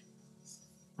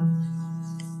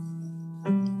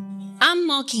 I'm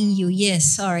mocking you. Yes,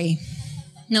 sorry.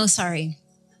 No, sorry.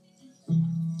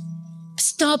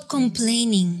 Stop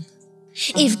complaining.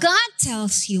 If God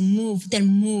tells you move, then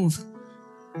move.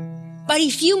 But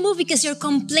if you move because you're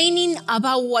complaining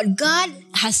about what God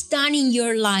has done in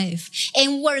your life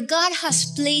and where God has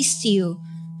placed you,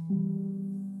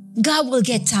 God will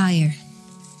get tired.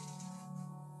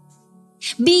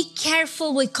 Be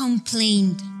careful with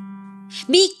complaint.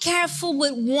 Be careful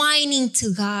with whining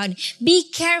to God. Be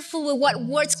careful with what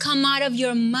words come out of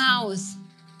your mouth.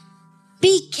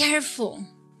 Be careful.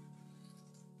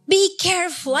 Be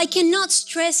careful. I cannot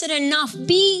stress it enough.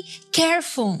 Be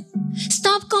careful.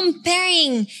 Stop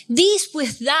comparing this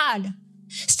with that.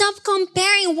 Stop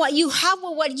comparing what you have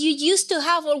or what you used to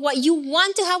have or what you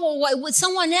want to have or what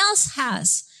someone else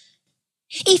has.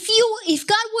 If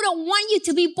God would have wanted you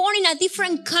to be born in a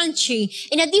different country,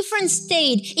 in a different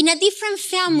state, in a different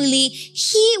family,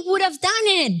 He would have done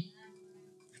it.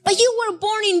 But you were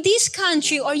born in this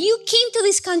country, or you came to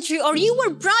this country, or you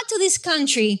were brought to this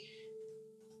country.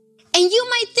 And you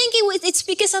might think it's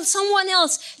because of someone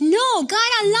else. No,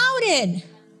 God allowed it.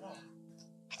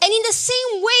 And in the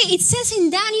same way, it says in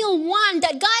Daniel 1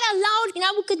 that God allowed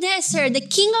Nebuchadnezzar, the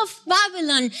king of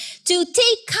Babylon, to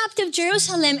take captive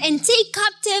Jerusalem and take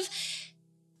captive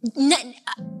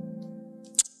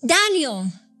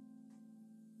Daniel.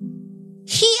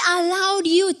 He allowed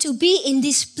you to be in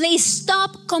this place.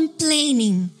 Stop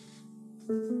complaining.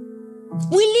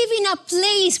 We live in a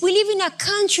place, we live in a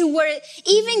country where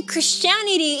even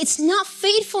Christianity, it's not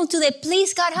faithful to the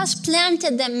place God has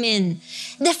planted them in.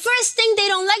 The first thing they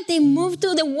don't like, they move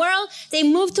to the world, they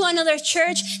move to another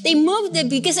church, they move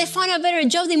because they found a better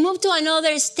job, they move to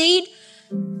another state.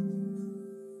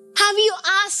 Have you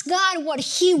asked God what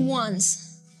He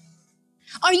wants?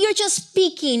 Or you're just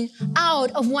speaking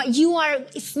out of what you are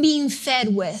being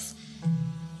fed with?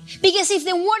 Because if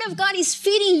the word of God is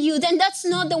feeding you, then that's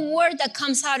not the word that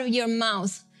comes out of your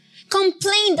mouth.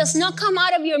 Complaint does not come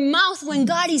out of your mouth when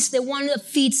God is the one that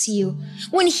feeds you,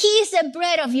 when He is the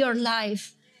bread of your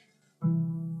life.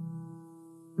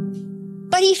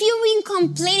 But if you've been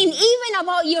complaining even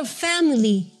about your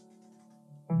family,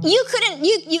 your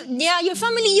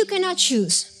family you cannot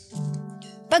choose.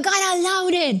 But God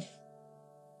allowed it.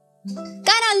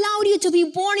 God allowed you to be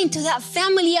born into that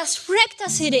family, as wrecked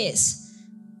as it is.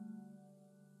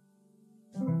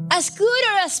 As good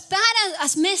or as bad,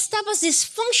 as messed up, as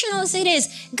dysfunctional as it is,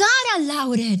 God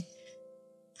allowed it.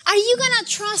 Are you going to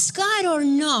trust God or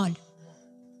not?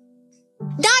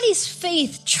 That is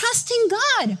faith, trusting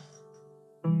God.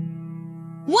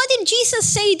 What did Jesus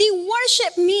say? They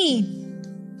worship me.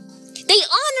 They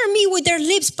honor me with their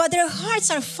lips, but their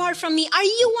hearts are far from me. Are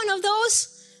you one of those?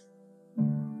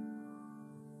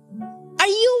 Are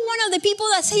you one of the people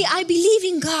that say, I believe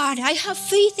in God, I have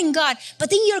faith in God, but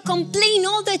then you're complaining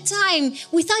all the time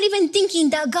without even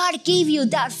thinking that God gave you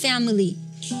that family,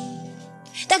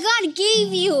 that God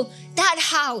gave you that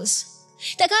house,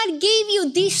 that God gave you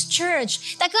this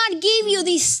church, that God gave you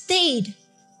this state?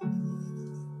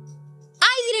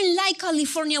 I didn't like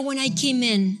California when I came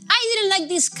in. I didn't like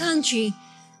this country.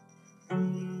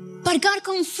 But God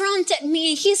confronted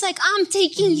me and He's like, I'm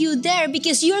taking you there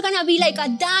because you're going to be like a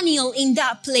Daniel in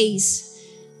that place.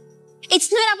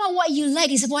 It's not about what you like,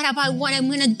 it's about what I'm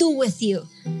going to do with you.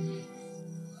 And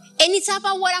it's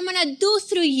about what I'm going to do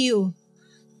through you.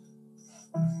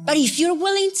 But if you're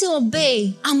willing to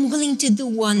obey, I'm willing to do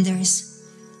wonders.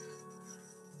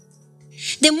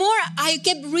 The more I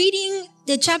kept reading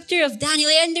the chapter of Daniel,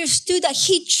 I understood that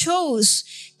he chose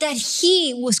that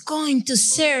he was going to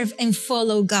serve and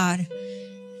follow God.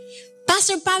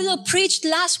 Pastor Pablo preached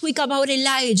last week about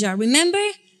Elijah, remember?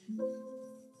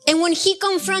 And when he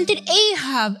confronted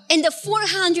Ahab and the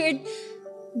 400,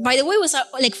 by the way, it was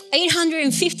like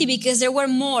 850 because there were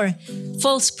more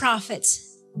false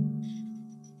prophets.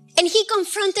 And he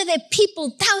confronted the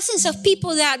people, thousands of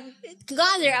people that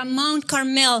gathered at Mount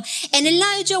Carmel. And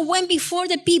Elijah went before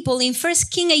the people in 1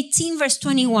 Kings 18 verse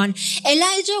 21.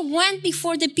 Elijah went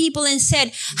before the people and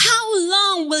said, how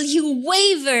long will you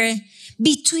waver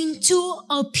between two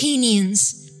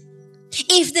opinions?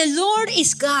 If the Lord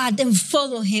is God, then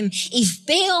follow Him. If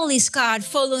Baal is God,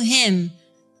 follow him.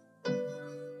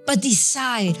 But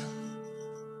decide.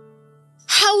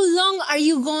 How long are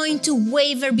you going to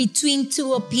waver between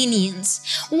two opinions?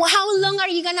 How long are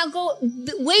you going to go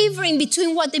wavering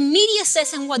between what the media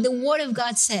says and what the Word of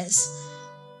God says?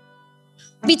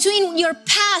 Between your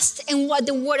past and what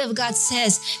the Word of God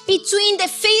says. Between the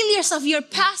failures of your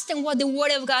past and what the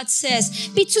Word of God says.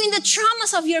 Between the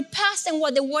traumas of your past and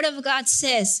what the Word of God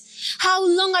says. How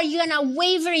long are you going to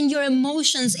waver in your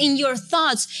emotions, in your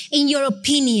thoughts, in your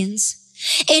opinions?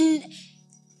 And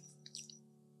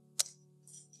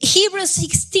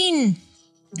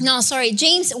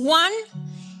James 1,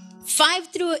 5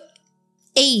 through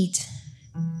 8.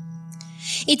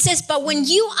 It says, but when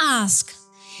you ask,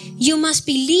 you must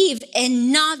believe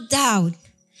and not doubt.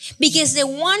 Because the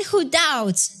one who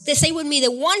doubts, say with me,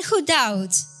 the one who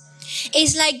doubts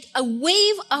is like a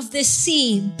wave of the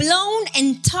sea blown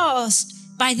and tossed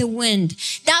by the wind.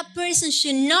 That person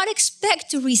should not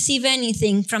expect to receive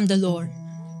anything from the Lord.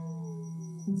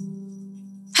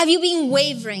 Have you been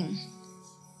wavering?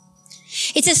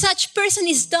 It says such person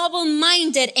is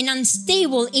double-minded and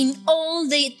unstable in all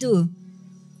they do.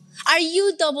 Are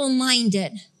you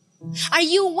double-minded? Are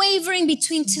you wavering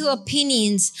between two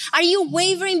opinions? Are you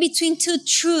wavering between two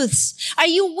truths? Are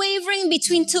you wavering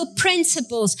between two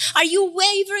principles? Are you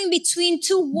wavering between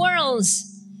two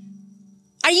worlds?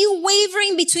 Are you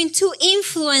wavering between two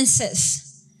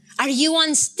influences? Are you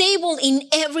unstable in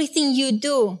everything you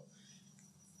do?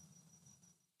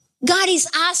 God is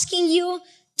asking you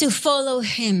to follow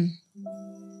Him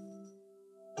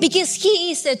because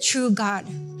He is the true God.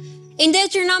 In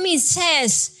Deuteronomy it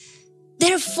says,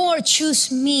 therefore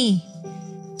choose me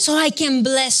so I can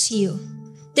bless you.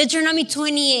 Deuteronomy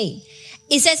 28.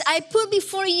 It says, I put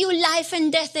before you life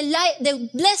and death, the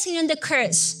blessing and the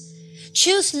curse.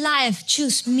 Choose life,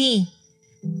 choose me.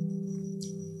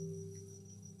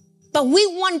 But we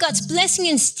want God's blessing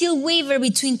and still waver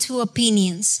between two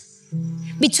opinions,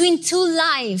 between two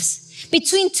lives,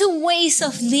 between two ways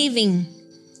of living.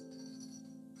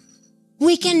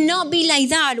 We cannot be like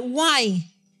that. Why?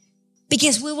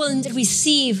 Because we will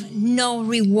receive no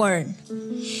reward.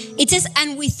 It says,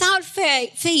 and without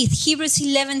faith, Hebrews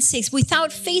 11:6,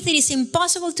 without faith it is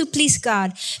impossible to please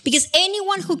God, because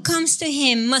anyone who comes to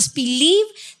Him must believe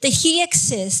that He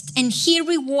exists and He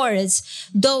rewards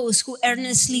those who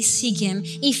earnestly seek Him.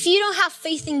 If you don't have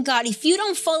faith in God, if you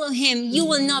don't follow Him, you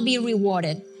will not be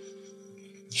rewarded.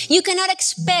 You cannot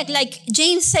expect, like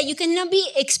James said, you cannot be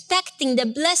expecting the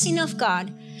blessing of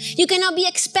God. You cannot be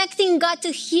expecting God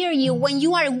to hear you when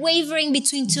you are wavering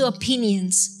between two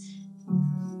opinions.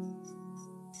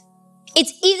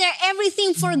 It's either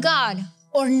everything for God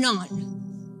or not.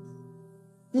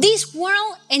 This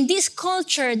world and this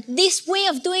culture, this way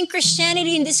of doing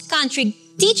Christianity in this country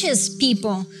teaches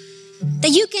people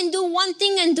that you can do one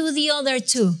thing and do the other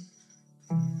too.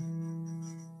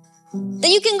 That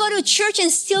you can go to church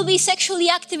and still be sexually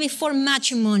active before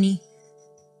matrimony.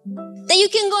 That you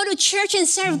can go to church and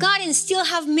serve God and still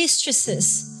have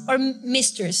mistresses or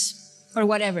misters or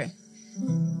whatever.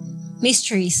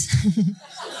 Mysteries.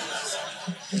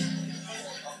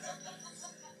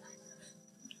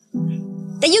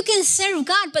 That you can serve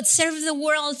God but serve the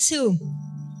world too.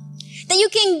 That you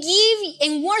can give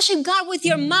and worship God with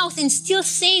your mouth and still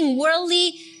sing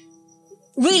worldly,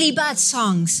 really bad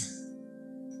songs.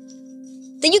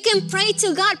 That you can pray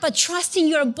to God but trust in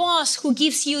your boss who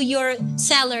gives you your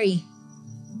salary.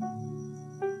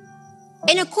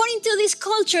 And according to this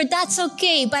culture, that's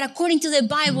okay, but according to the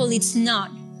Bible, it's not.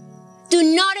 Do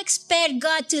not expect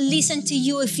God to listen to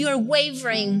you if you're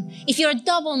wavering, if you're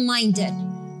double-minded,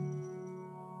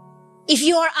 if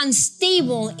you are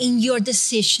unstable in your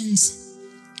decisions.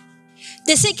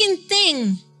 The second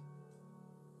thing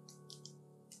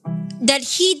that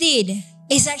he did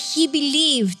is that he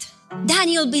believed.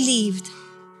 Daniel believed.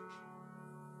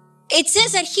 It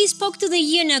says that he spoke to the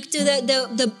eunuch, to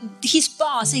his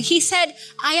boss, and he said,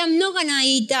 I am not going to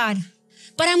eat that,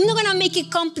 but I'm not going to make it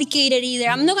complicated either.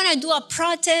 I'm not going to do a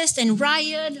protest and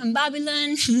riot in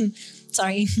Babylon.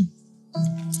 Sorry.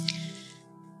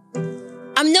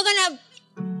 I'm not going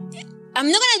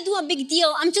to do a big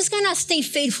deal. I'm just going to stay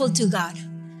faithful to God.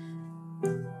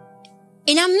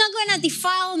 And I'm not going to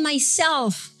defile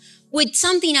myself with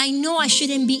something I know I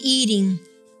shouldn't be eating.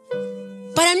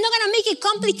 But I'm not going to make it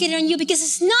complicated on you because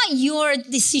it's not your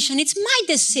decision. It's my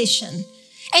decision.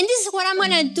 And this is what I'm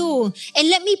going to do. And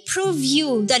let me prove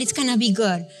you that it's going to be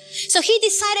good. So he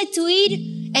decided to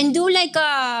eat and do like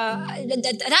a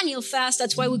Daniel fast.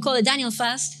 That's why we call it Daniel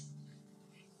fast.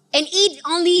 And eat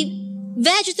only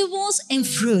vegetables and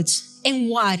fruits and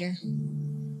water.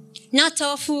 No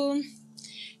tofu,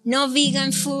 no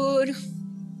vegan food,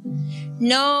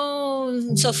 no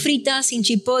sofritas in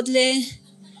chipotle.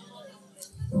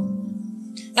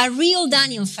 A real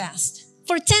Daniel fast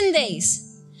for 10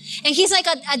 days. And he's like,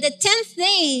 at the 10th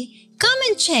day, come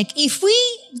and check. If we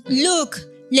look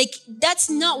like that's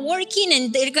not working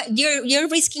and you're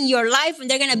risking your life and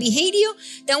they're going to hate you,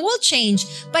 then we'll change.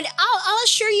 But I'll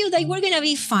assure you that we're going to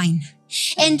be fine.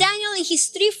 And Daniel and his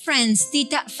 3 friends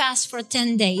did that fast for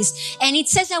 10 days. And it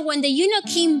says that when the eunuch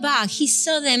came back, he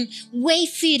saw them way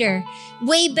fitter,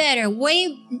 way better,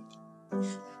 way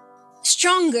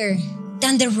stronger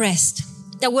than the rest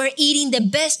that were eating the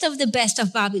best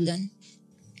of Babylon.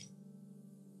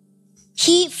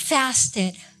 He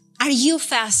fasted. Are you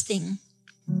fasting?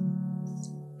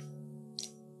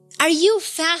 Are you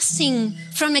fasting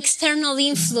from external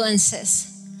influences?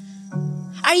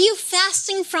 Are you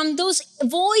fasting from those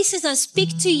voices that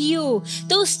speak to you,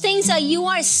 those things that you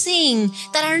are seeing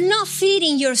that are not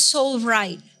feeding your soul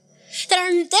right, that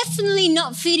are definitely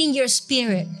not feeding your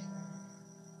spirit?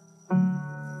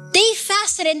 They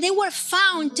fasted and they were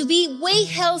found to be way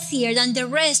healthier than the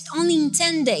rest only in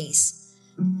 10 days.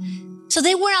 So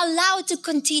they were allowed to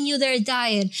continue their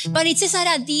diet. But it says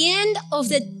that at the end of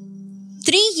the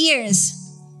 3 years,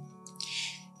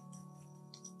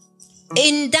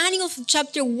 in Daniel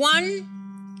chapter 1,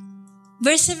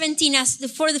 verse 17, as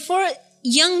for the 4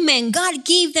 young men, God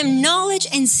gave them knowledge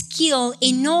and skill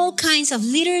in all kinds of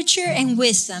literature and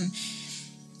wisdom.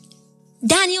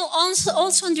 Daniel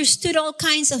also understood all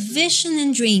kinds of vision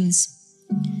and dreams.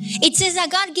 It says that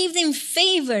God gave them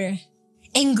favor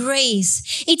and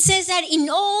grace. It says that in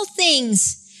all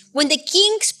things, when the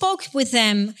king spoke with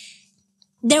them,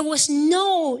 there was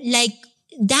no like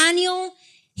Daniel,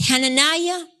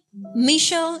 Hananiah,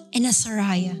 Mishael, and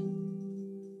Azariah.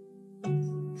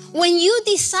 When you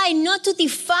decide not to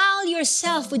defile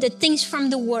yourself with the things from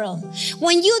the world,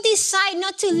 when you decide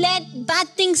not to let bad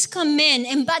things come in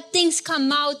and bad things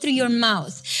come out through your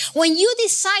mouth, when you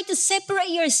decide to separate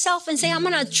yourself and say, I'm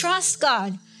going to trust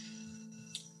God,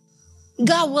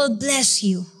 God will bless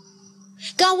you.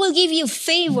 God will give you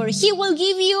favor. He will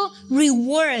give you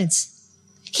rewards.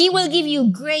 He will give you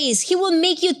grace. He will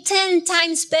make you 10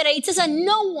 times better. It says that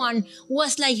no one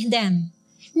was like them.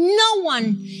 No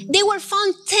one. They were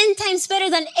found 10 times better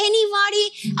than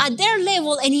anybody at their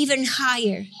level and even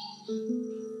higher.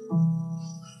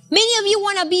 Many of you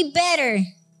want to be better.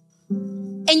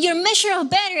 And your measure of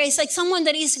better is like someone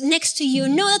that is next to you.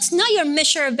 No, that's not your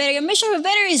measure of better. Your measure of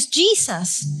better is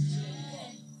Jesus.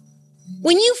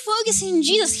 When you focus in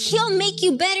Jesus, He'll make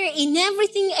you better in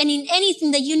everything and in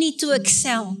anything that you need to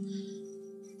excel.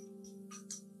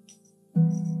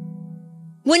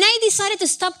 When I decided to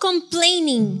stop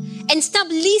complaining and stop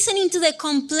listening to the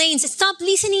complaints, stop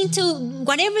listening to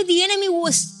whatever the enemy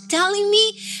was telling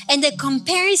me and the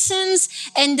comparisons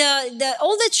and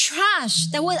all the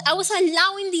trash that I was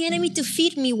allowing the enemy to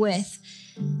feed me with,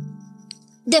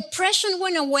 depression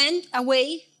went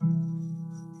away,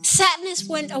 sadness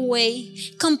went away,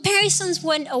 comparisons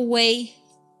went away,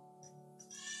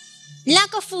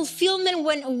 lack of fulfillment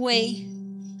went away,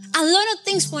 a lot of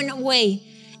things went away.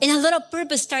 And a lot of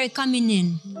purpose started coming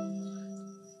in.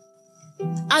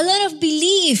 A lot of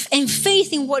belief and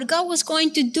faith in what God was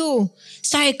going to do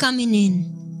started coming in.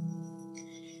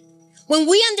 When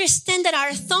we understand that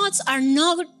our thoughts are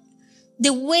not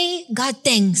the way God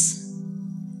thinks,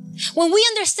 when we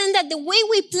understand that the way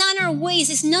we plan our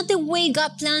ways is not the way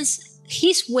God plans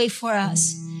His way for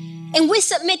us, and we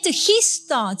submit to His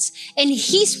thoughts and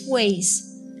His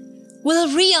ways,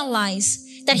 we'll realize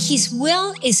that His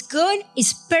will is good,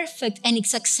 is perfect, and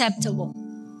it's acceptable.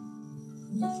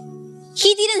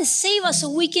 He didn't save us so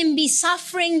we can be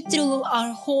suffering through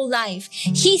our whole life.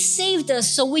 He saved us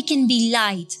so we can be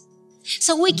light,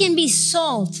 so we can be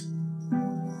salt,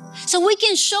 so we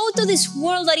can show to this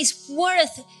world that it's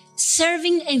worth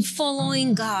serving and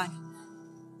following God.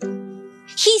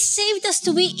 He saved us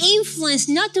to be influenced,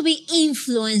 not to be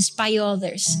influenced by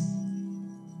others.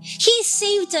 He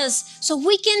saved us so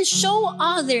we can show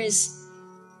others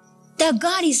that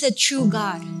God is a true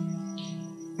God.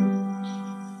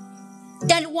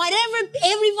 That whatever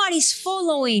everybody's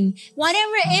following,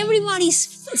 whatever everybody's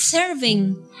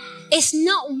serving is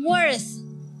not worth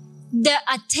the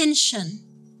attention.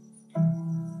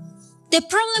 The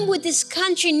problem with this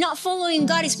country not following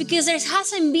God is because there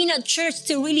hasn't been a church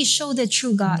to really show the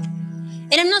true God.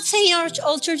 And I'm not saying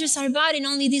all churches are bad and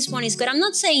only this one is good. I'm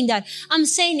not saying that. I'm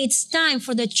saying it's time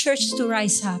for the church to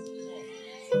rise up.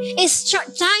 It's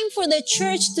time for the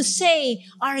church to say,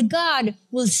 our God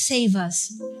will save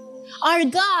us. Our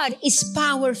God is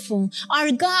powerful.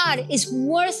 Our God is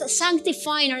worth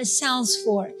sanctifying ourselves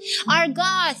for. Our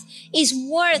God is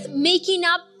worth making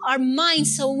up our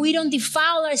minds so we don't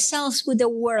defile ourselves with the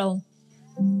world.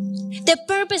 The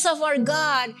purpose of our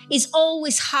God is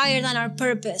always higher than our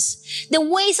purpose. The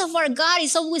ways of our God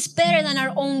is always better than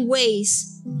our own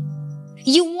ways.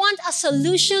 You want a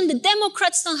solution? The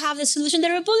Democrats don't have the solution.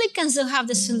 The Republicans don't have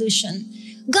the solution.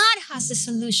 God has the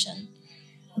solution.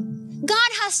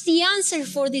 God has the answer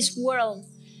for this world.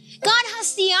 God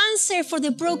has the answer for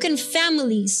the broken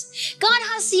families. God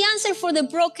has the answer for the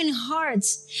broken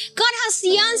hearts. God has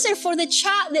the answer for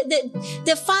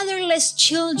the fatherless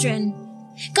children.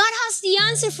 God has the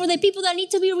answer for the people that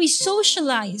need to be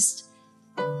re-socialized.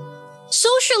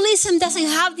 Socialism doesn't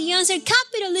have the answer.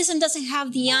 Capitalism doesn't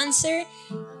have the answer.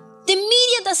 The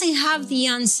media doesn't have the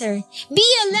answer.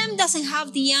 BLM doesn't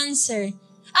have the answer.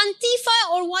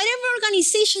 Antifa or whatever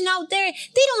organization out there,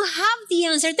 they don't have the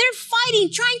answer. They're fighting,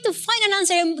 trying to find an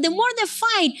answer. And the more they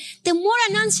fight, the more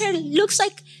an answer looks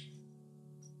like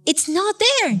it's not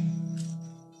there.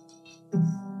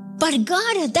 But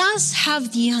God does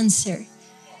have the answer.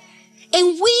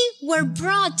 And we were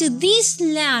brought to this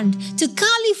land, to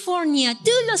California,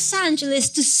 to Los Angeles,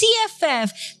 to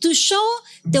CFF, to show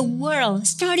the world,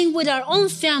 starting with our own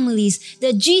families,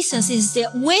 that Jesus is the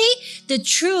way, the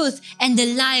truth, and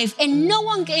the life. And no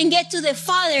one can get to the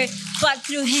Father but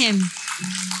through Him.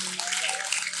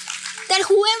 That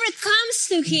whoever comes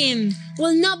to Him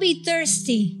will not be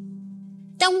thirsty.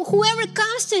 That whoever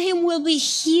comes to Him will be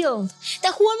healed.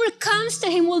 That whoever comes to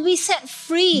Him will be set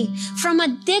free from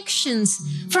addictions,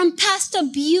 from past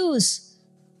abuse,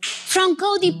 from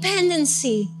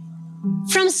codependency,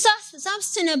 from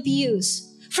substance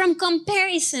abuse, from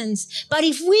comparisons. But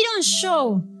if we don't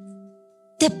show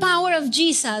the power of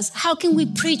Jesus, how can we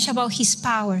preach about His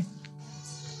power?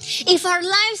 If our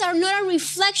lives are not a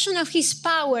reflection of His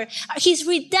power, His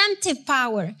redemptive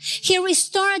power, His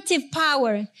restorative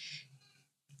power,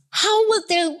 how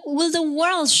will the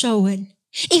world show it?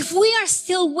 If we are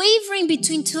still wavering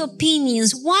between two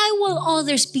opinions, why will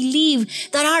others believe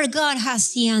that our God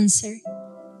has the answer?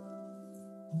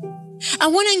 I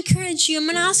want to encourage you. I'm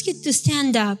going to ask you to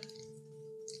stand up.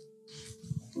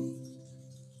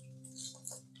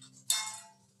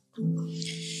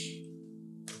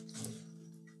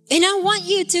 And I want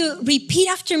you to repeat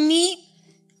after me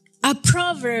a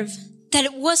proverb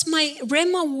that was my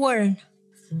Rhema word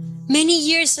many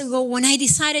years ago when I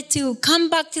decided to come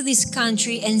back to this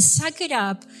country and suck it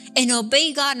up and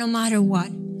obey God no matter what.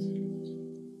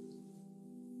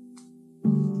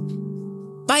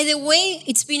 By the way,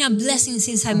 it's been a blessing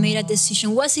since I made a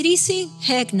decision. Was it easy?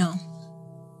 Heck no.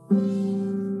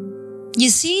 You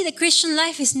see, the Christian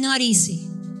life is not easy.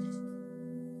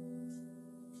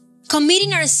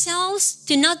 Committing ourselves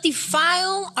to not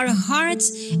defile our hearts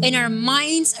and our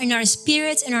minds and our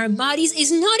spirits and our bodies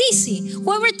is not easy.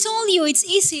 Whoever told you it's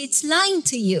easy, it's lying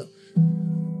to you.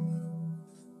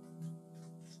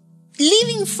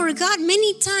 Living for God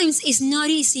many times is not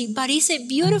easy, but is it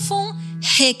beautiful?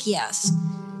 Heck yes.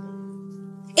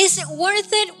 Is it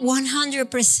worth it?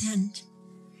 100%.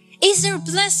 Is there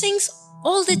blessings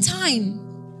all the time?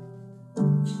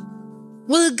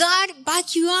 Will God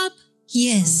back you up?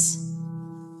 Yes.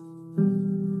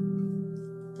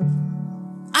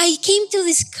 I came to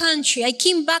this country. I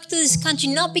came back to this country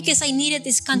not because I needed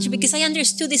this country, because I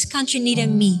understood this country needed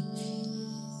me.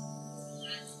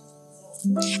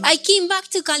 I came back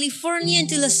to California and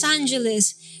to Los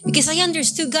Angeles because I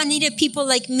understood God needed people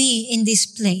like me in this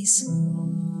place.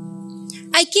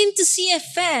 I came to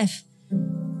CFF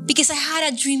because I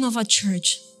had a dream of a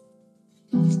church.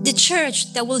 The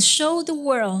church that will show the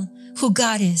world who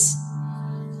God is.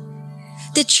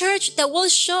 The church that will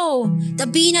show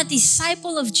that being a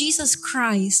disciple of Jesus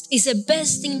Christ is the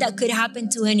best thing that could happen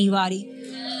to anybody.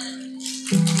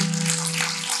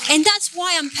 And that's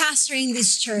why I'm pastoring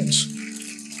this church.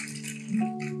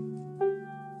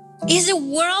 Is the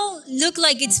world look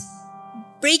like it's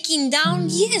breaking down?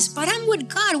 Yes, but I'm with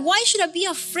God. Why should I be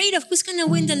afraid of who's going to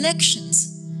win the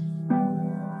elections?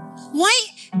 Why?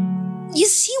 You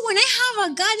see, when I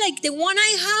have a God like the one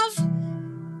I have,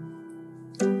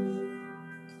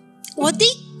 what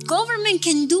the government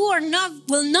can do or not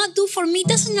will not do for me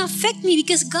doesn't affect me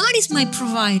because God is my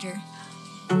provider.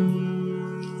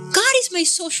 God is my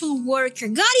social worker.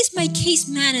 God is my case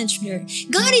manager.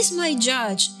 God is my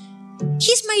judge.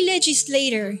 He's my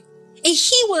legislator. And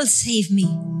He will save me.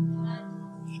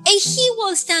 And He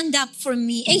will stand up for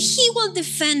me. And He will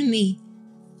defend me.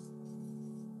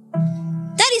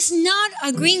 That is not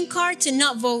a green card to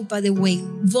not vote, by the way.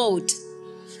 Vote.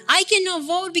 I cannot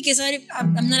vote because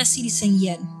I'm not a citizen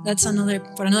yet. That's for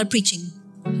another preaching.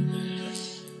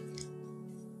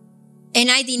 And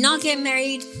I did not get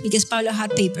married because Pablo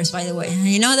had papers, by the way.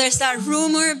 I know there's that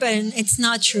rumor, but it's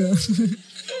not true.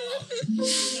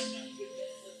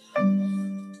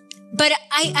 But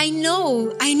I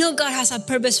know God has a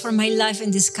purpose for my life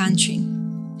in this country.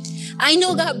 I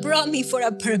know God brought me for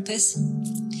a purpose.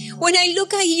 When I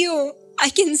look at you, I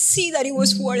can see that it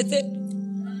was worth it.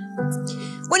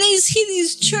 When I see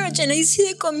this church and I see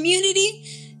the community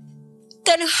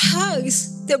that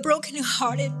hugs the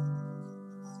brokenhearted,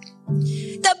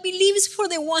 that believes for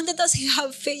the one that doesn't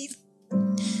have faith,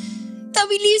 that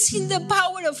believes in the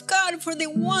power of God for the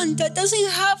one that doesn't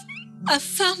have a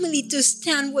family to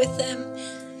stand with them,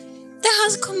 that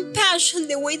has compassion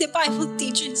the way the Bible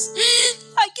teaches,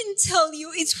 I can tell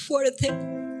you it's worth it.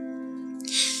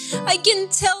 I can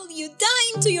tell you,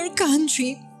 dying to your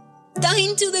country,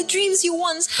 dying to the dreams you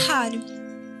once had,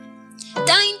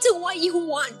 dying to what you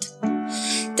want,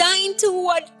 dying to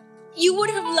what you would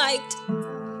have liked.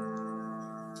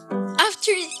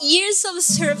 After years of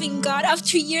serving God,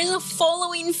 after years of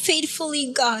following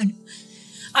faithfully God,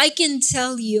 I can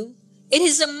tell you It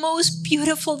is the most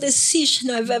beautiful decision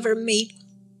I've ever made.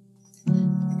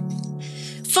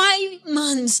 5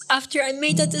 months after I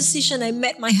made that decision, I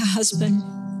met my husband.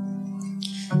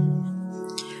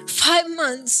 5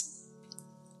 months.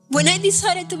 When I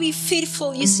decided to be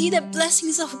faithful, you see, the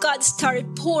blessings of God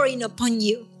started pouring upon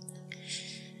you.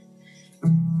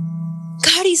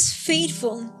 God is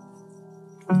faithful.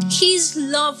 He is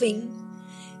loving.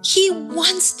 He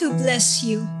wants to bless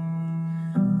you.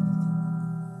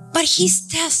 But He's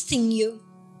testing you.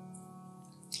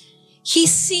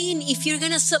 He's seeing if you're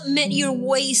going to submit your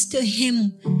ways to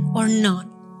Him or not.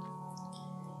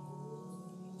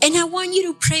 And I want you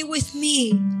to pray with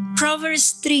me.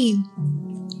 Proverbs 3,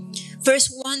 verse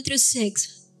 1 through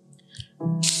 6.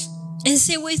 And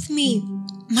say with me,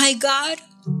 my God,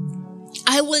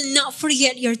 I will not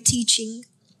forget your teaching,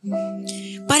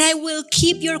 but I will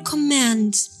keep your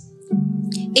commands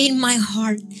in my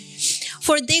heart,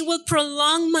 for they will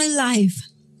prolong my life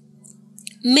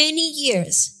many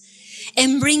years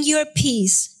and bring your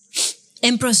peace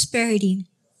and prosperity.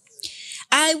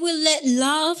 I will let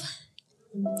love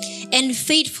and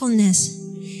faithfulness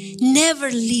never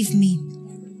leave me.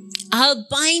 I'll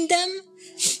bind them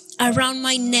around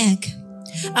my neck.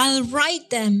 I'll write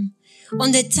them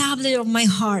on the tablet of my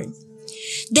heart.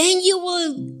 Then you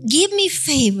will give me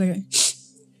favor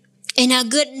and a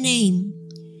good name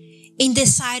in the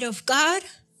sight of God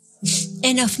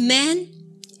and of men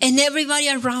and everybody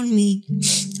around me.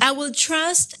 I will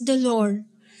trust the Lord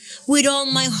with all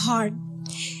my heart,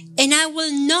 and I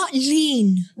will not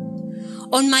lean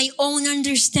on my own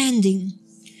understanding,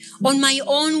 on my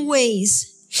own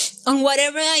ways, on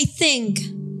whatever I think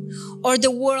or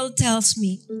the world tells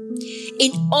me.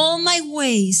 In all my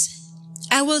ways,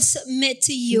 I will submit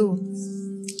to you,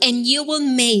 and you will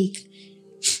make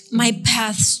my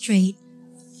path straight.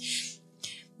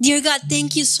 Dear God,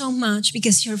 thank you so much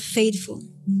because you're faithful.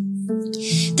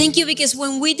 Thank you because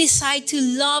when we decide to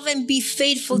love and be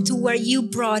faithful to where you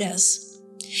brought us,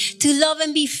 to love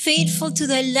and be faithful to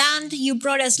the land you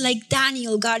brought us, like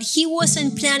Daniel, God, he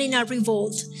wasn't planning a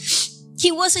revolt.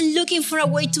 He wasn't looking for a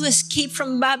way to escape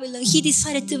from Babylon. He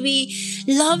decided to be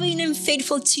loving and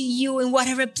faithful to you in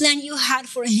whatever plan you had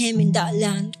for him in that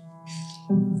land.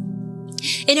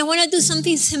 And I want to do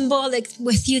something symbolic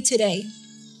with you today.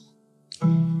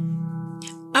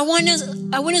 I want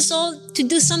us all to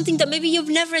do something that maybe you've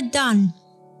never done.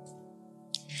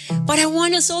 But I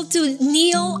want us all to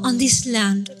kneel on this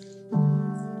land.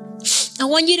 I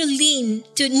want you to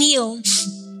kneel,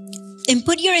 and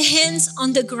put your hands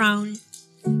on the ground.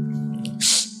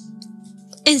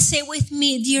 And say with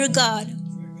me, dear God.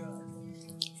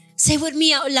 Say with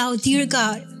me out loud, dear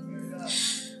God.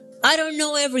 I don't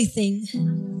know everything.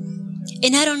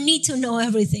 And I don't need to know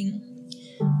everything.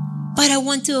 But I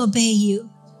want to obey you.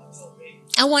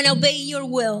 I want to obey your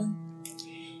will.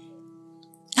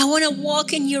 I want to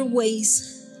walk in your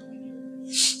ways.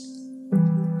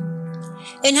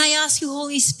 And I ask you,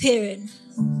 Holy Spirit,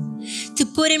 to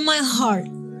put in my heart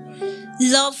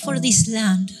love for this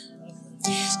land,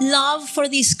 love for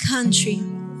this country,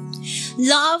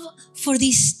 love for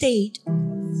this state,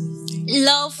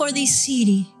 love for this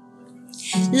city,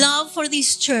 love for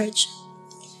this church,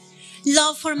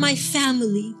 love for my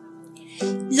family,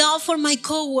 love for my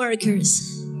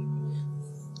co-workers,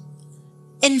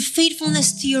 and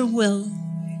faithfulness to your will.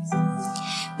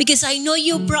 Because I know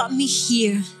you brought me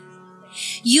here.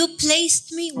 You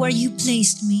placed me where you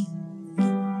placed me.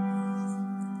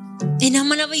 And I'm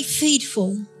going to be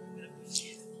faithful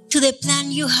to the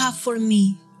plan you have for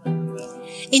me.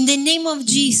 In the name of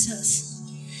Jesus,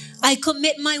 I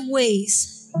commit my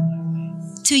ways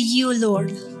to you,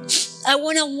 Lord. I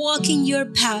want to walk in your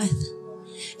path.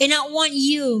 And I want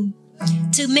you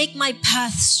to make my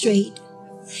path straight.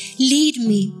 Lead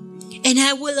me, and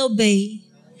I will obey.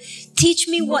 Teach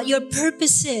me what your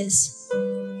purpose is,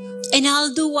 and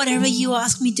I'll do whatever you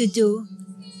ask me to do.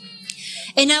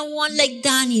 And I want, like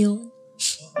Daniel,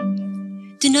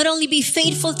 to not only be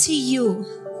faithful to you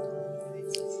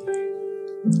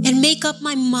and make up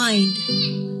my mind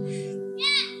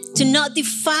to not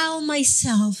defile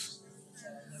myself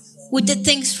with the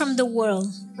things from the world,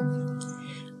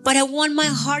 but I want my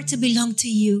heart to belong to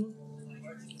you.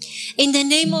 In the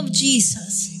name of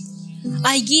Jesus,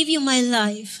 I give you my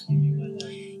life.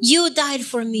 You died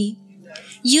for me.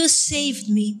 You saved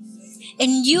me.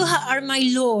 And you are my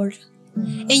Lord.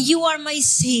 And you are my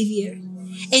Savior.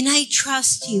 And I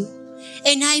trust you.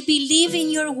 And I believe in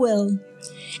your will.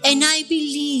 And I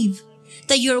believe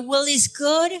that your will is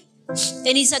good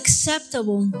and is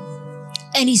acceptable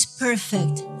and is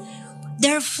perfect.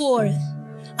 Therefore,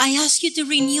 I ask you to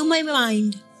renew my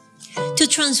mind, to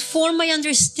transform my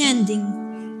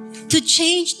understanding, to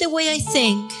change the way I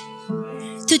think,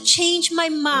 to change my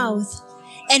mouth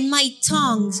and my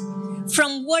tongues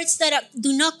from words that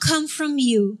do not come from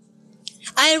you.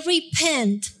 I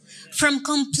repent from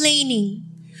complaining,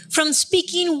 from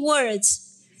speaking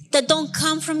words that don't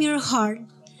come from your heart.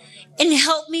 And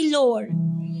help me, Lord,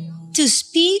 to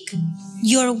speak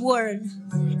your word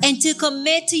and to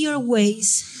commit to your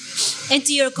ways and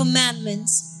to your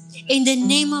commandments. In the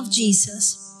name of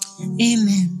Jesus,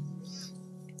 amen.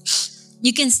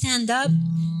 You can stand up.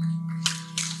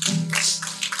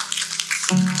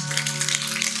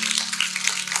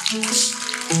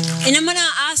 And I'm going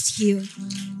to ask you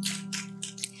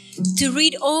to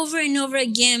read over and over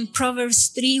again Proverbs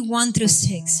 3, 1 through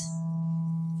 6.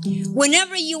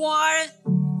 Whenever you are,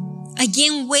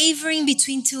 again, wavering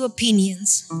between two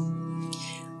opinions,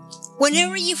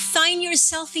 whenever you find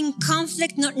yourself in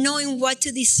conflict, not knowing what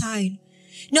to decide,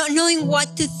 not knowing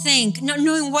what to think, not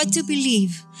knowing what to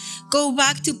believe, go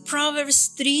back to Proverbs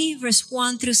 3, verse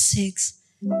 1 through 6,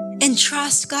 and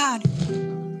trust God.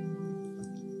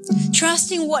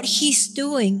 Trust in what He's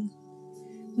doing.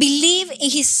 Believe in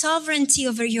His sovereignty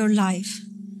over your life.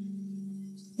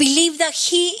 Believe that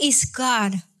He is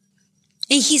God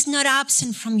and He's not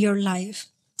absent from your life.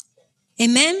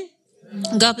 Amen?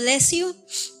 God bless you.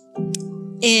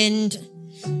 And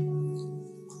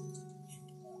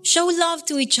show love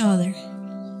to each other.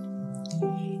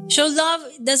 Show love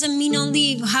doesn't mean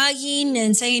only hugging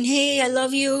and saying, hey, I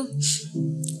love you,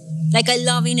 like I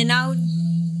love In-N-Out.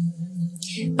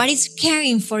 But it's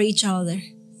caring for each other.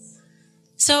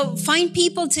 So find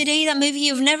people today that maybe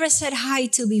you've never said hi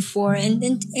to before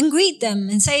and greet them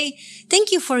and say,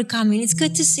 thank you for coming. It's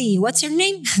good to see you. What's your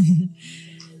name?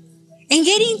 And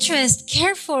get interest,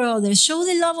 care for others, show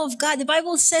the love of God. The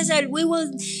Bible says that we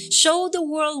will show the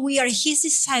world we are His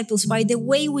disciples by the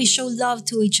way we show love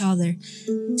to each other,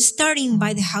 starting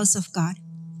by the house of God.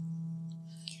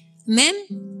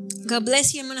 Amen? God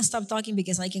bless you. I'm going to stop talking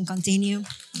because I can continue.